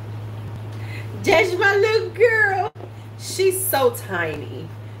 Judge my little girl. She's so tiny.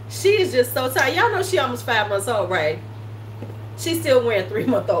 She is just so tiny. Y'all know she almost 5 months old, right? She's still wearing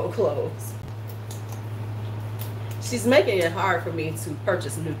 3-month-old clothes. She's making it hard for me to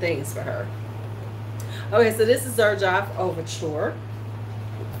purchase new things for her. Okay, so this is Xerjoff Overture.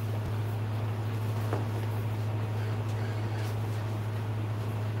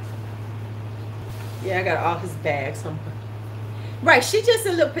 Yeah, I got all his bags. Right, she's just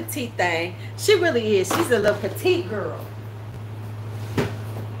a little petite thing. She really is. She's a little petite girl.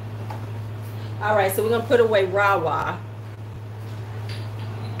 All right, so we're going to put away Rawa,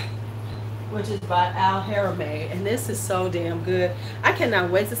 which is by Al Harame. And this is so damn good. I cannot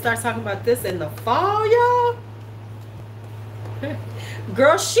wait to start talking about this in the fall, y'all.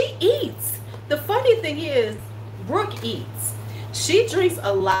 Girl, she eats. The funny thing is, Brooke eats. She drinks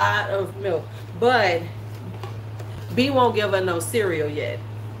a lot of milk, but B won't give her no cereal yet.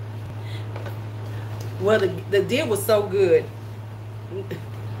 Well, the deal was so good.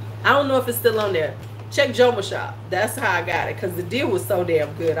 I don't know if it's still on there. Check Joma Shop. That's how I got it, because the deal was so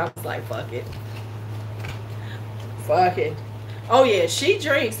damn good. I was like, fuck it. Fuck it. Oh yeah, she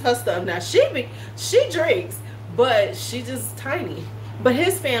drinks her stuff now. She drinks, but she just tiny. But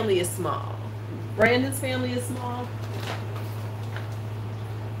his family is small. Brandon's family is small.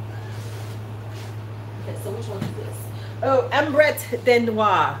 Okay, so which one is this? Oh, Ambrette de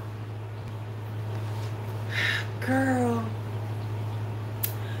Noir. Girl.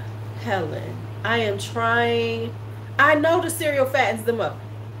 Helen, I am trying. I know the cereal fattens them up.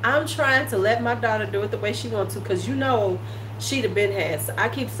 I'm trying to let my daughter do it the way she wants to, because you know she'd have been had. So I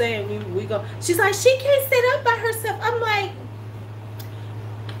keep saying we go. She's like, she can't sit up by herself. I'm like,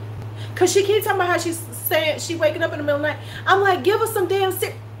 because she keeps talking about how she's saying she waking up in the middle of the night. I'm like, give us some damn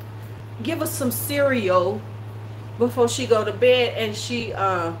give us some cereal before she go to bed, and she'll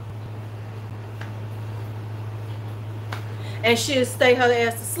stay her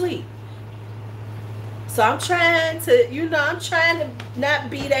ass to sleep. So I'm trying to, I'm trying to not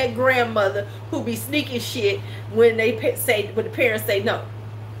be that grandmother who be sneaking shit when the parents say no.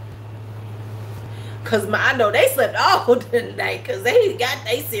 Cause I know they slept all the night because they got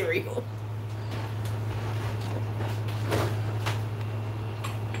their cereal.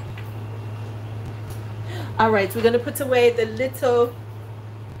 All right, so we're gonna put away the little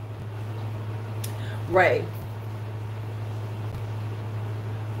right.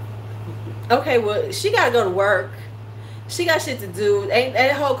 Okay, well, she gotta go to work. She got shit to do. Ain't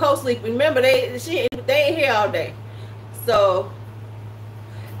that whole co-sleep. Remember, they ain't here all day. So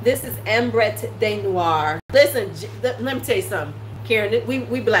this is Ambrette de Noir. Listen, let me tell you something, Karen.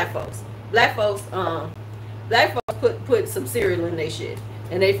 We black folks. Black folks put some cereal in their shit,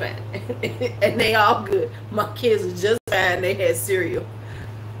 and they fine, and they all good. My kids was just fine. They had cereal.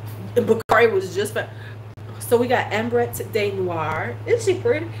 And Bakari was just fine. So we got Ambrette de Noir. Isn't she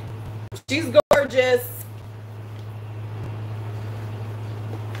pretty? She's gorgeous.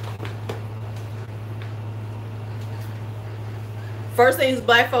 First things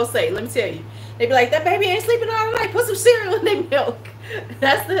black folks say, let me tell you. They be like, that baby ain't sleeping all night. Put some cereal in their milk.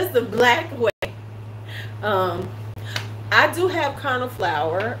 That's the black way. I do have kernel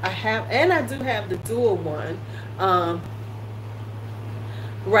flour. And I do have the dual one.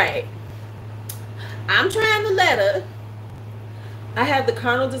 Right. I'm trying to let her. I have the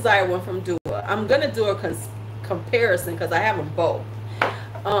Carnal Desire one from Dua. I'm going to do a comparison because I have them both.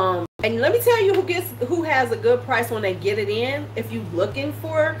 And let me tell you who has a good price when they get it in. If you're looking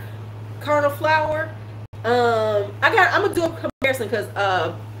for Carnal Flour, I'm going to do a comparison because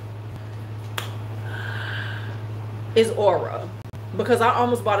it's Aura. Because I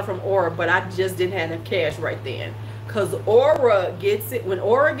almost bought it from Aura, but I just didn't have the cash right then. Because Aura gets it. When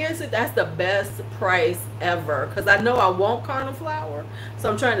Aura gets it, that's the best price ever. Because I know I want Carnal Flour. So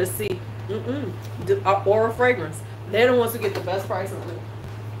I'm trying to see. Aura fragrance. They're the ones who get the best price on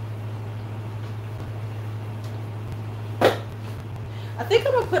it. I think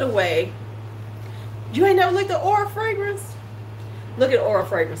I'm going to put away. You ain't never looked at Aura fragrance? Look at Aura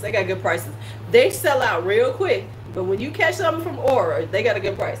fragrance. They got good prices. They sell out real quick. But when you catch something from Aura, they got a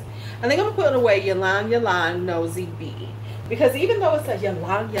good price. I think I'm going to put away Ylang Nosy B. Because even though it's a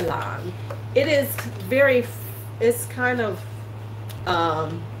Ylang, it is very, it's kind of,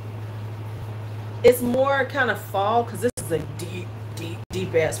 it's more kind of fall. Because this is a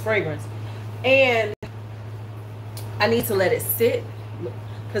deep ass fragrance. And I need to let it sit.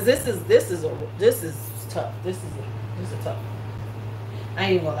 Because this is tough. This is tough. I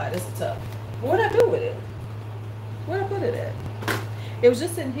ain't even gonna lie, this is tough. What'd I do with it? Where'd I put it at? It was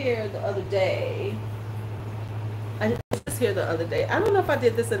just in here the other day. I don't know if I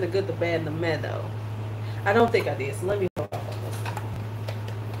did this in the good, the bad, and the meh though. I don't think I did, so let me hold off on this one.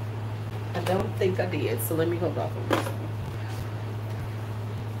 I don't think I did, so let me hold off on this one.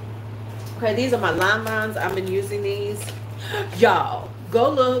 Okay, these are my lime vines. I've been using these. Y'all,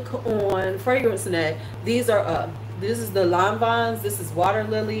 go look on Fragrance Net. These are this is the lime vines. This is water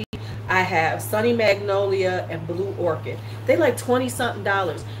lily. I have Sunny Magnolia and Blue Orchid. They like $20-something.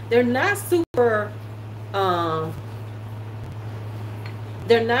 They're not super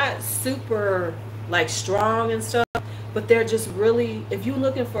like strong and stuff, but they're just really, if you're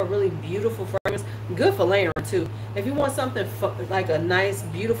looking for a really beautiful fragrance, good for layering too. If you want something like a nice,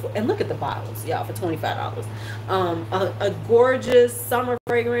 beautiful, and look at the bottles, y'all, for $25. A gorgeous summer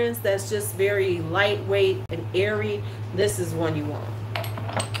fragrance that's just very lightweight and airy. This is one you want.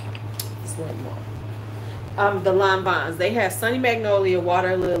 The lime vines, they have Sunny Magnolia,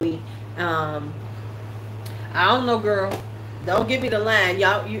 water lily. I don't know, girl, don't give me the line,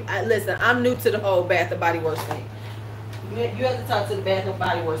 y'all. Listen, I'm new to the whole Bath and Body Works thing. You have to talk to the Bath and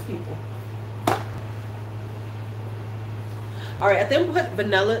Body Works people. All right, I think we'll put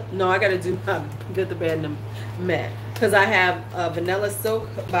vanilla. No, I gotta do good, the bad, and the meh, because I have Vanilla Silk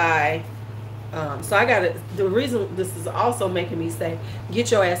by so I got it. The reason this is also making me say, get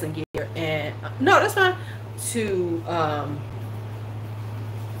your ass in gear. And no, that's fine. To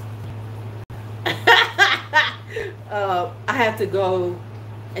I have to go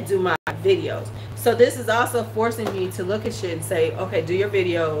and do my videos. So this is also forcing me to look at shit and say, okay, do your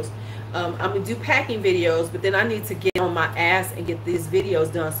videos. I'm gonna do packing videos, but then I need to get on my ass and get these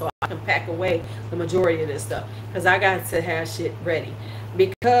videos done so I can pack away the majority of this stuff, because I got to have shit ready.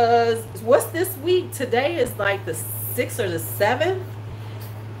 Because what's this week? Today is like the 6th or the 7th.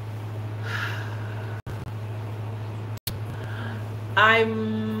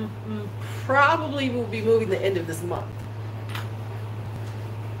 I'm probably will be moving the end of this month.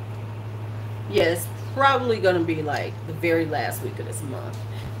 Yes, probably gonna be like the very last week of this month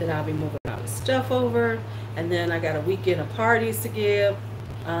that I'll be moving all this stuff over, and then I got a weekend of parties to give,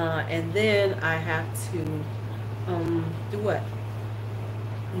 and then I have to do what?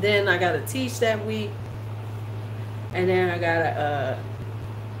 Then I gotta teach that week, and then I gotta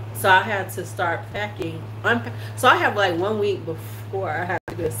so I had to start packing. So I have like 1 week before I have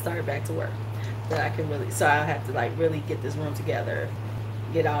to go start back to work that I can really. So I have to like really get this room together,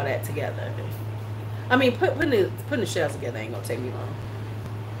 get all that together. I mean, putting the shelves together ain't gonna take me long.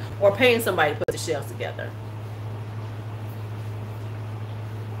 Or paying somebody to put the shelves together.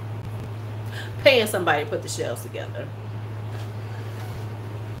 Paying somebody to put the shelves together.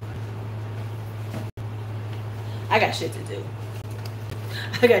 I got shit to do.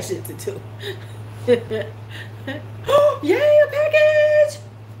 I got shit to do. Yay, a package!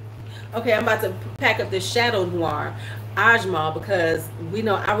 Okay, I'm about to pack up this Shadow Noir Ajmal, because we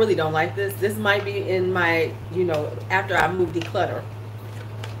know I really don't like this. This might be in my, you know, after I move declutter.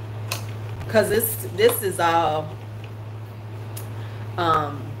 Because this is all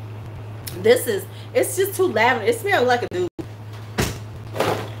it's just too lavender. It smells like a dude.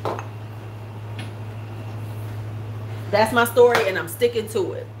 That's my story, and I'm sticking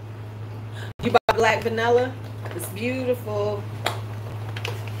to it. You buy black vanilla, it's beautiful.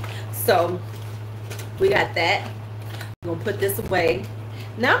 So we got that. I'm gonna put this away.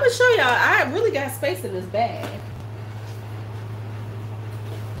 Now I'm gonna show y'all, I really got space in this bag.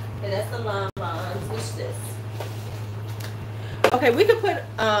 And that's the lime lines. What's this? Okay, we can put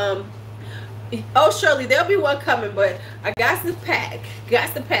oh, Shirley, there'll be one coming, but I got to pack.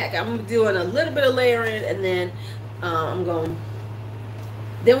 I'm doing a little bit of layering, and then I'm going.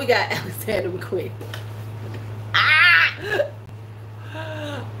 Then we got Alexander McQueen. Ah!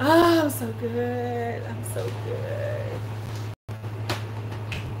 Oh, I'm so good. I'm so good.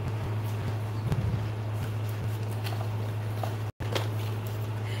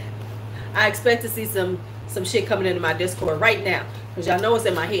 I expect to see some shit coming into my Discord right now, because y'all know it's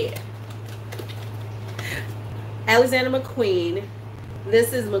in my head. Alexander McQueen.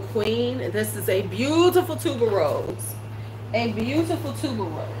 This is McQueen. This is a beautiful tuberose. A beautiful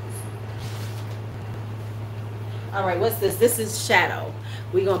tuberose. All right, what's this? This is Shadow.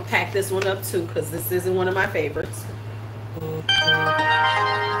 We're going to pack this one up too, because this isn't one of my favorites.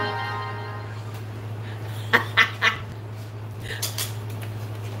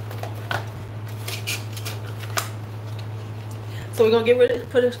 So we're going to get rid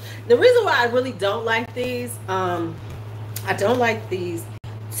of, the reason why I really don't like these, I don't like these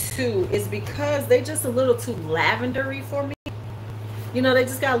two, is because they just a little too lavendery for me. You know, they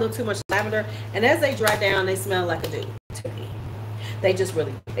just got a little too much lavender, and as they dry down, they smell like a dude to me. They just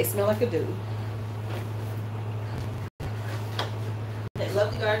really, they smell like a dude. That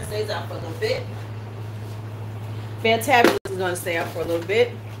Lovely Garden stays out for a little bit. Fantabulous is going to stay out for a little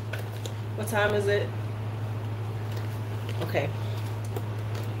bit. What time is it? Okay.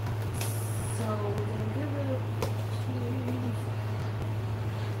 So we're going to get rid of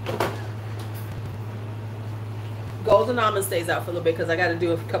Golden Almond stays out for a little bit, because I got to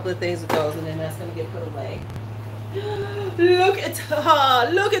do a couple of things with those, and then that's going to get put away. Look at her.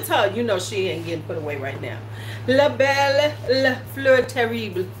 Look at her. You know she ain't getting put away right now. La Belle, La Fleur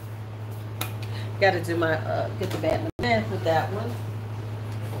Terrible. Got to do my, get the bat in the man with that one.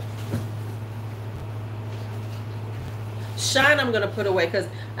 Shine I'm going to put away, because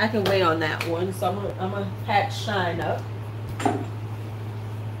I can wait on that one. So I'm gonna pack Shine up. Oh,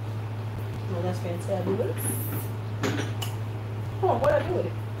 that's fantabulous. Oh, what I do with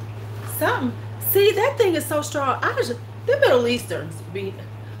it? Something. See, that thing is so strong. The Middle Easterns be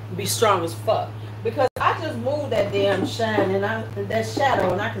strong as fuck, because I just moved that damn Shine and that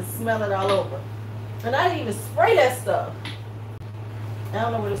Shadow, and I can smell it all over. And I didn't even spray that stuff. I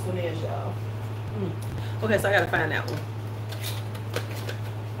don't know where this one is, y'all. Okay, so I gotta find that one,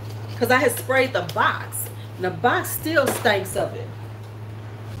 because I had sprayed the box, and the box still stinks of it.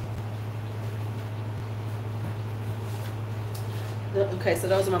 Okay, so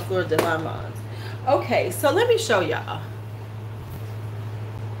those are my Fleur de Limons. Okay, so let me show y'all.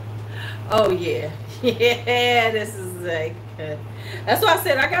 Oh yeah. Yeah, this is like that's why I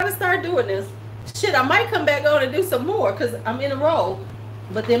said I gotta start doing this. Shit, I might come back on and do some more because I'm in a row.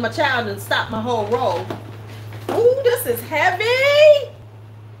 But then my child done stopped my whole roll. Ooh, this is heavy.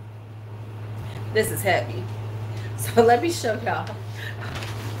 This is heavy. So let me show y'all.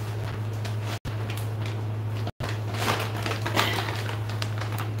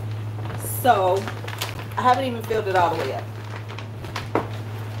 So I haven't even filled it all the way up.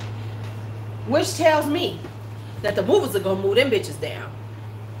 Which tells me that the movers are gonna move them bitches down.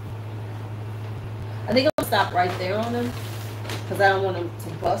 I think I'm gonna stop right there on them because I don't want them to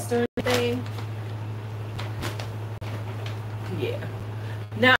bust or anything. Yeah.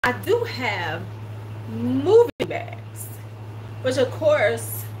 Now I do have moving bags, which of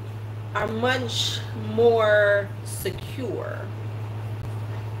course are much more secure.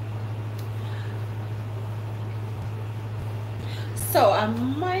 So I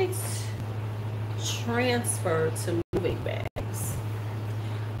might transfer to moving bags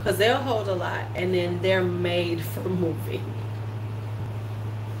because they'll hold a lot and then they're made for moving.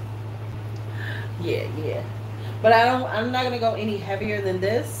 Yeah. But I'm not gonna go any heavier than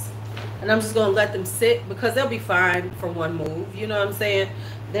this. And I'm just gonna let them sit because they'll be fine for one move. You know what I'm saying?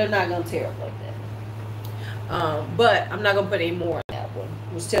 They're not gonna tear up like that. But I'm not gonna put any more in that one,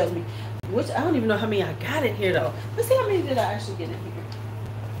 which tells me, which I don't even know how many I got in here though. Let's see how many did I actually get in here.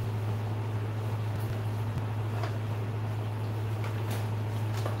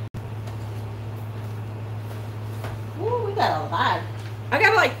 Ooh, we got a lot. I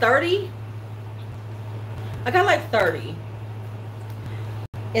got like 30. I got like 30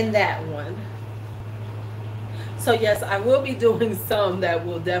 in that one. So yes, I will be doing some that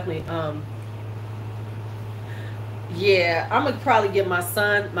will definitely yeah, I'm gonna probably get my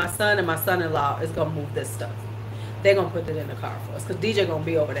son and my son-in-law is gonna move this stuff. They're gonna put it in the car for us because DJ gonna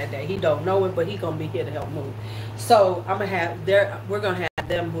be over that day. He don't know it, but he gonna be here to help move. So I'm gonna have we're gonna have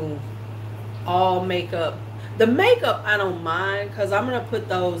them move all makeup. The makeup I don't mind because I'm gonna put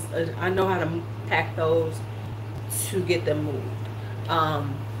those. I know how to pack those to get them moved.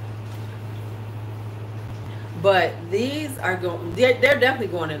 But these are going. They're definitely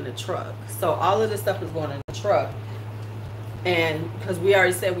going in the truck. So all of this stuff is going in the truck. And because we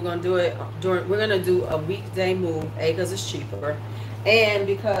already said we're gonna do it we're gonna do a weekday move, because it's cheaper, and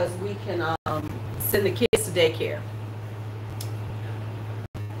because we can send the kids to daycare.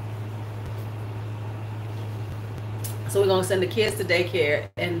 So we're gonna send the kids to daycare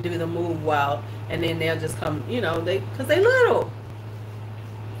and do the move while, and then they'll just come, because they little.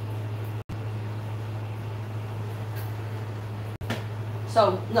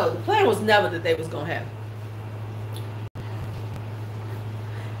 So no, the plan was never that they was gonna have.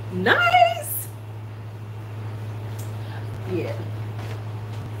 Nice. Yeah.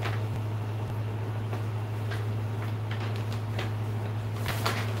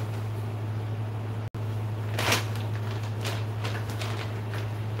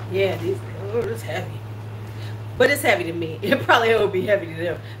 Yeah, it's heavy. But it's heavy to me. It probably will be heavy to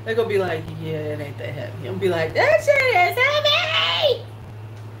them. They're gonna be like, yeah, it ain't that heavy. I'm gonna be like, that shit is heavy.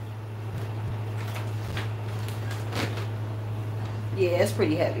 Yeah, it's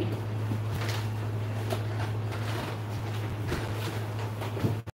pretty heavy.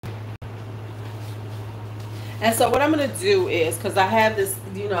 And so what I'm going to do is, because I have this,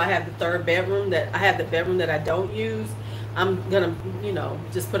 I have the third bedroom I have the bedroom that I don't use. I'm going to,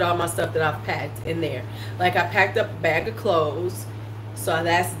 just put all my stuff that I've packed in there. Like I packed up a bag of clothes. So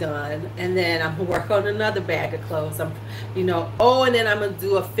that's done. And then I'm going to work on another bag of clothes. And then I'm going to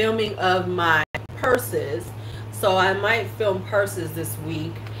do a filming of my purses. So I might film purses this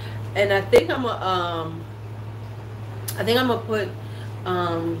week. And I think I'm gonna put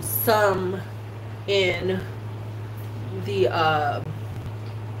some in the I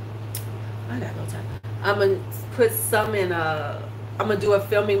got no time. I'm gonna put some in I'm gonna do a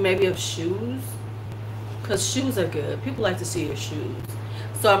filming maybe of shoes, because shoes are good. People like to see your shoes.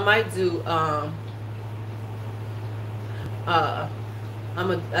 So I might do I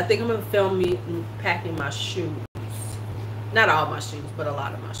think I'm gonna film me packing my shoes. Not all my shoes, but a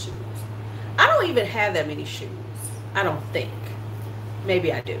lot of my shoes. I don't even have that many shoes. I don't think.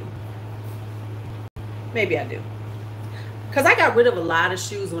 Maybe I do. Maybe I do. Because I got rid of a lot of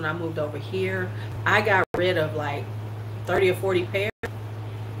shoes when I moved over here. I got rid of like 30 or 40 pairs.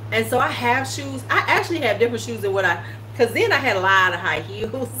 And so I have shoes. I actually have different shoes than because then I had a lot of high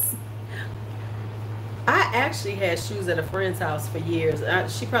heels. I actually had shoes at a friend's house for years.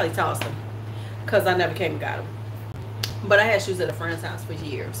 She probably tossed them because I never came and got them. But I had shoes at a friend's house for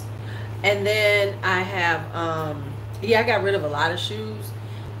years. And then I have, I got rid of a lot of shoes.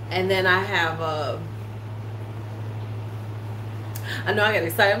 And then I have I know I got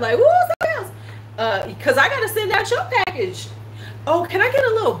excited. I'm like, woo, something else. Because I got to send out your package. Oh, can I get a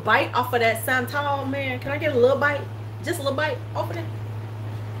little bite off of that Santal, man? Can I get a little bite? Just a little bite off of that?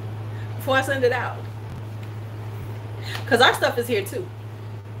 Before I send it out. Because our stuff is here too.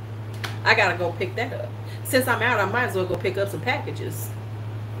 I got to go pick that up. Since I'm out, I might as well go pick up some packages.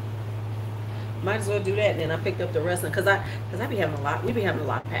 Might as well do that. And then I picked up the rest. Because I be having a lot. We be having a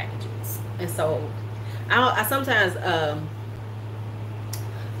lot of packages. And so I sometimes...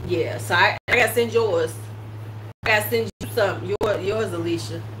 yeah, so I gotta send yours. I gotta send you some. Yours,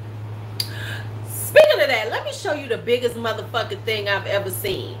 Alicia. Speaking of that, let me show you the biggest motherfucking thing I've ever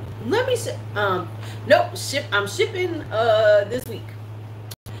seen. Let me nope, I'm shipping this week.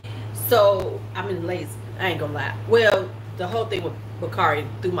 So I'm lazy. I ain't gonna lie. Well, the whole thing with Bakari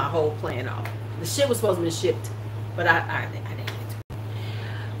threw my whole plan off. The shit was supposed to be shipped, but I didn't get to it.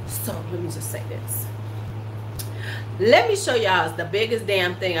 So let me just say this. Let me show y'all the biggest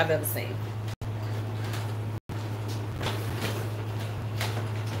damn thing I've ever seen.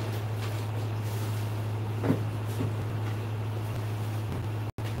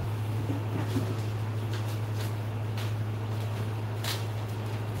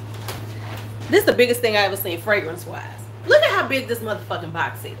 This is the biggest thing I ever seen fragrance wise. Look at how big this motherfucking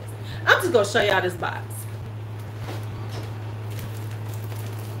box is. I'm just gonna show y'all this box.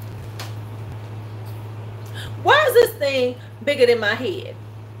 Why is this thing bigger than my head?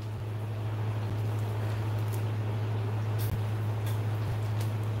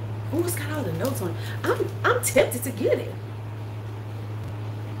 Oh, it's got all the notes on it. I'm tempted to get it.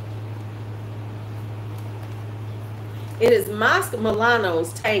 It is Mosque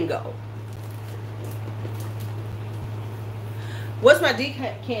Milano's Tango. What's my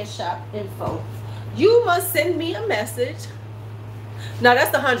decant shop info? You must send me a message. No, that's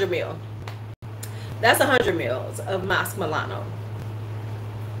the 100 ml. That's 100 mils of Mosque Milano.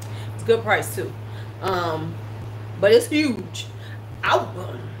 It's a good price too. But it's huge.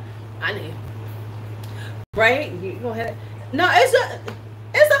 I need. Right? You gonna have it? No, it's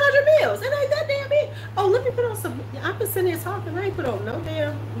 100 mils. It ain't that damn big. Oh, let me put on some. I've been sitting here talking. I ain't put on no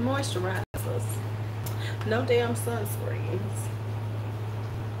damn moisturizers. No damn sunscreens.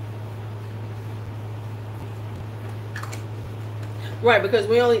 Right, because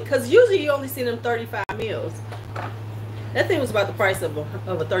usually you only see them 35 mils. That thing was about the price of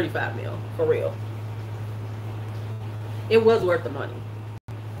a 35 mil, for real. It was worth the money.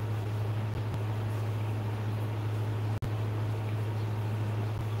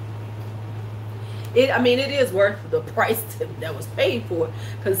 I mean, it is worth the price that was paid for,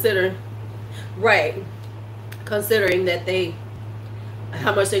 considering that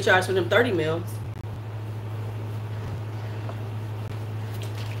how much they charge for them 30 mils.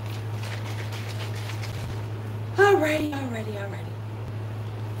 Alrighty.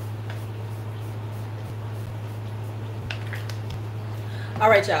 All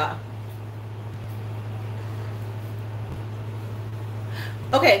right, y'all.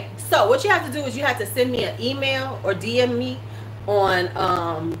 Okay, so what you have to do is you have to send me an email or DM me on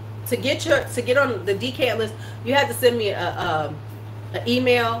to get on the decant list. You have to send me an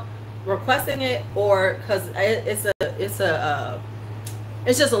email requesting it, or because it's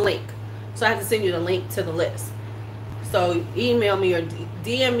just a link. So I have to send you the link to the list. So email me or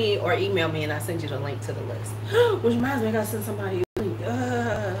DM me or email me, and I send you the link to the list. Which reminds me, I gotta send somebody a link.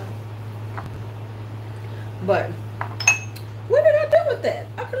 But what did I do with that?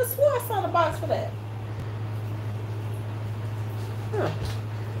 I could have swore I saw the box for that. Huh.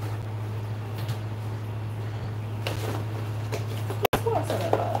 I swore I saw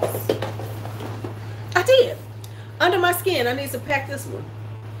that box. I did. Under my skin. I need to pack this one.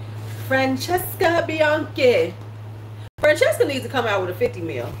 Francesca Bianchi. Francesca needs to come out with a 50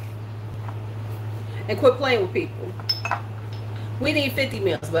 mil and quit playing with people. We need 50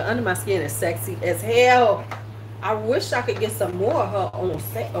 mils, but Under My Skin is sexy as hell. I wish I could get some more of her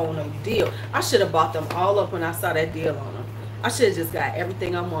on a deal. I should have bought them all up when I saw that deal on them. I should have just got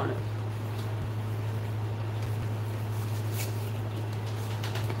everything I wanted.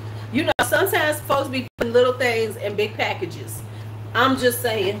 You know, sometimes folks be putting little things in big packages. I'm just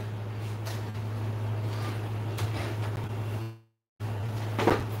saying.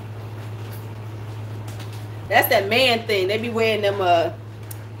 That's that man thing. They be wearing them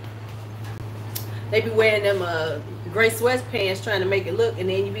gray sweatpants trying to make it look, and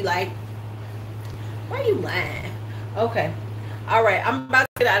then you be like, why you lying? Okay. All right, I'm about to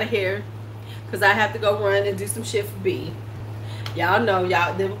get out of here because I have to go run and do some shit for B. Y'all know,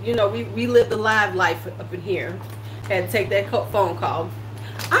 you know, we live the live life up in here. Had to take that phone call.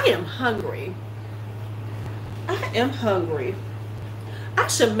 I am hungry. I am hungry. I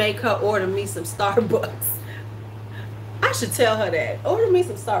should make her order me some Starbucks. I should tell her that. Order me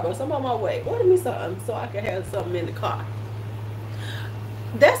some Starbucks. I'm on my way. Order me something so I can have something in the car.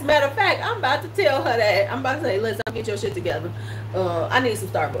 That's matter of fact, I'm about to tell her that. I'm about to say, listen, get your shit together. I need some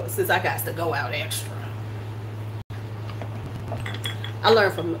Starbucks since I got to go out extra. I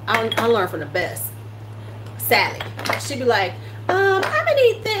learned from the best. Sally. She be like, I'm gonna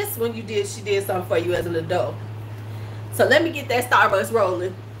need this when she did something for you as an adult. So let me get that Starbucks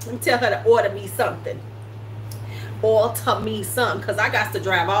rolling and tell her to order me something. Order me something, because I got to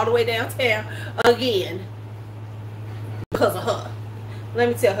drive all the way downtown again because of her. Let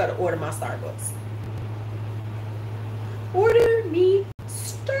me tell her to order my Starbucks. Order me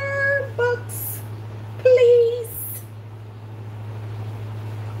Starbucks, please.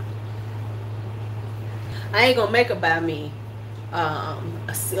 I ain't gonna make her buy me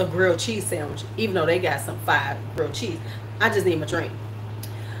a grilled cheese sandwich, even though they got some fire grilled cheese. I just need my drink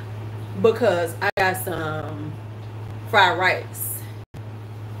because I got some fried rice.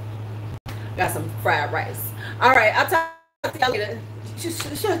 Got some fried rice. All right, I'll talk to y'all later.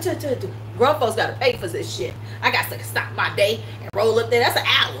 Grown folks gotta pay for this shit. I got to stop my day and roll up there. That's an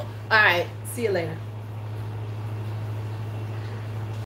hour. All right, see you later.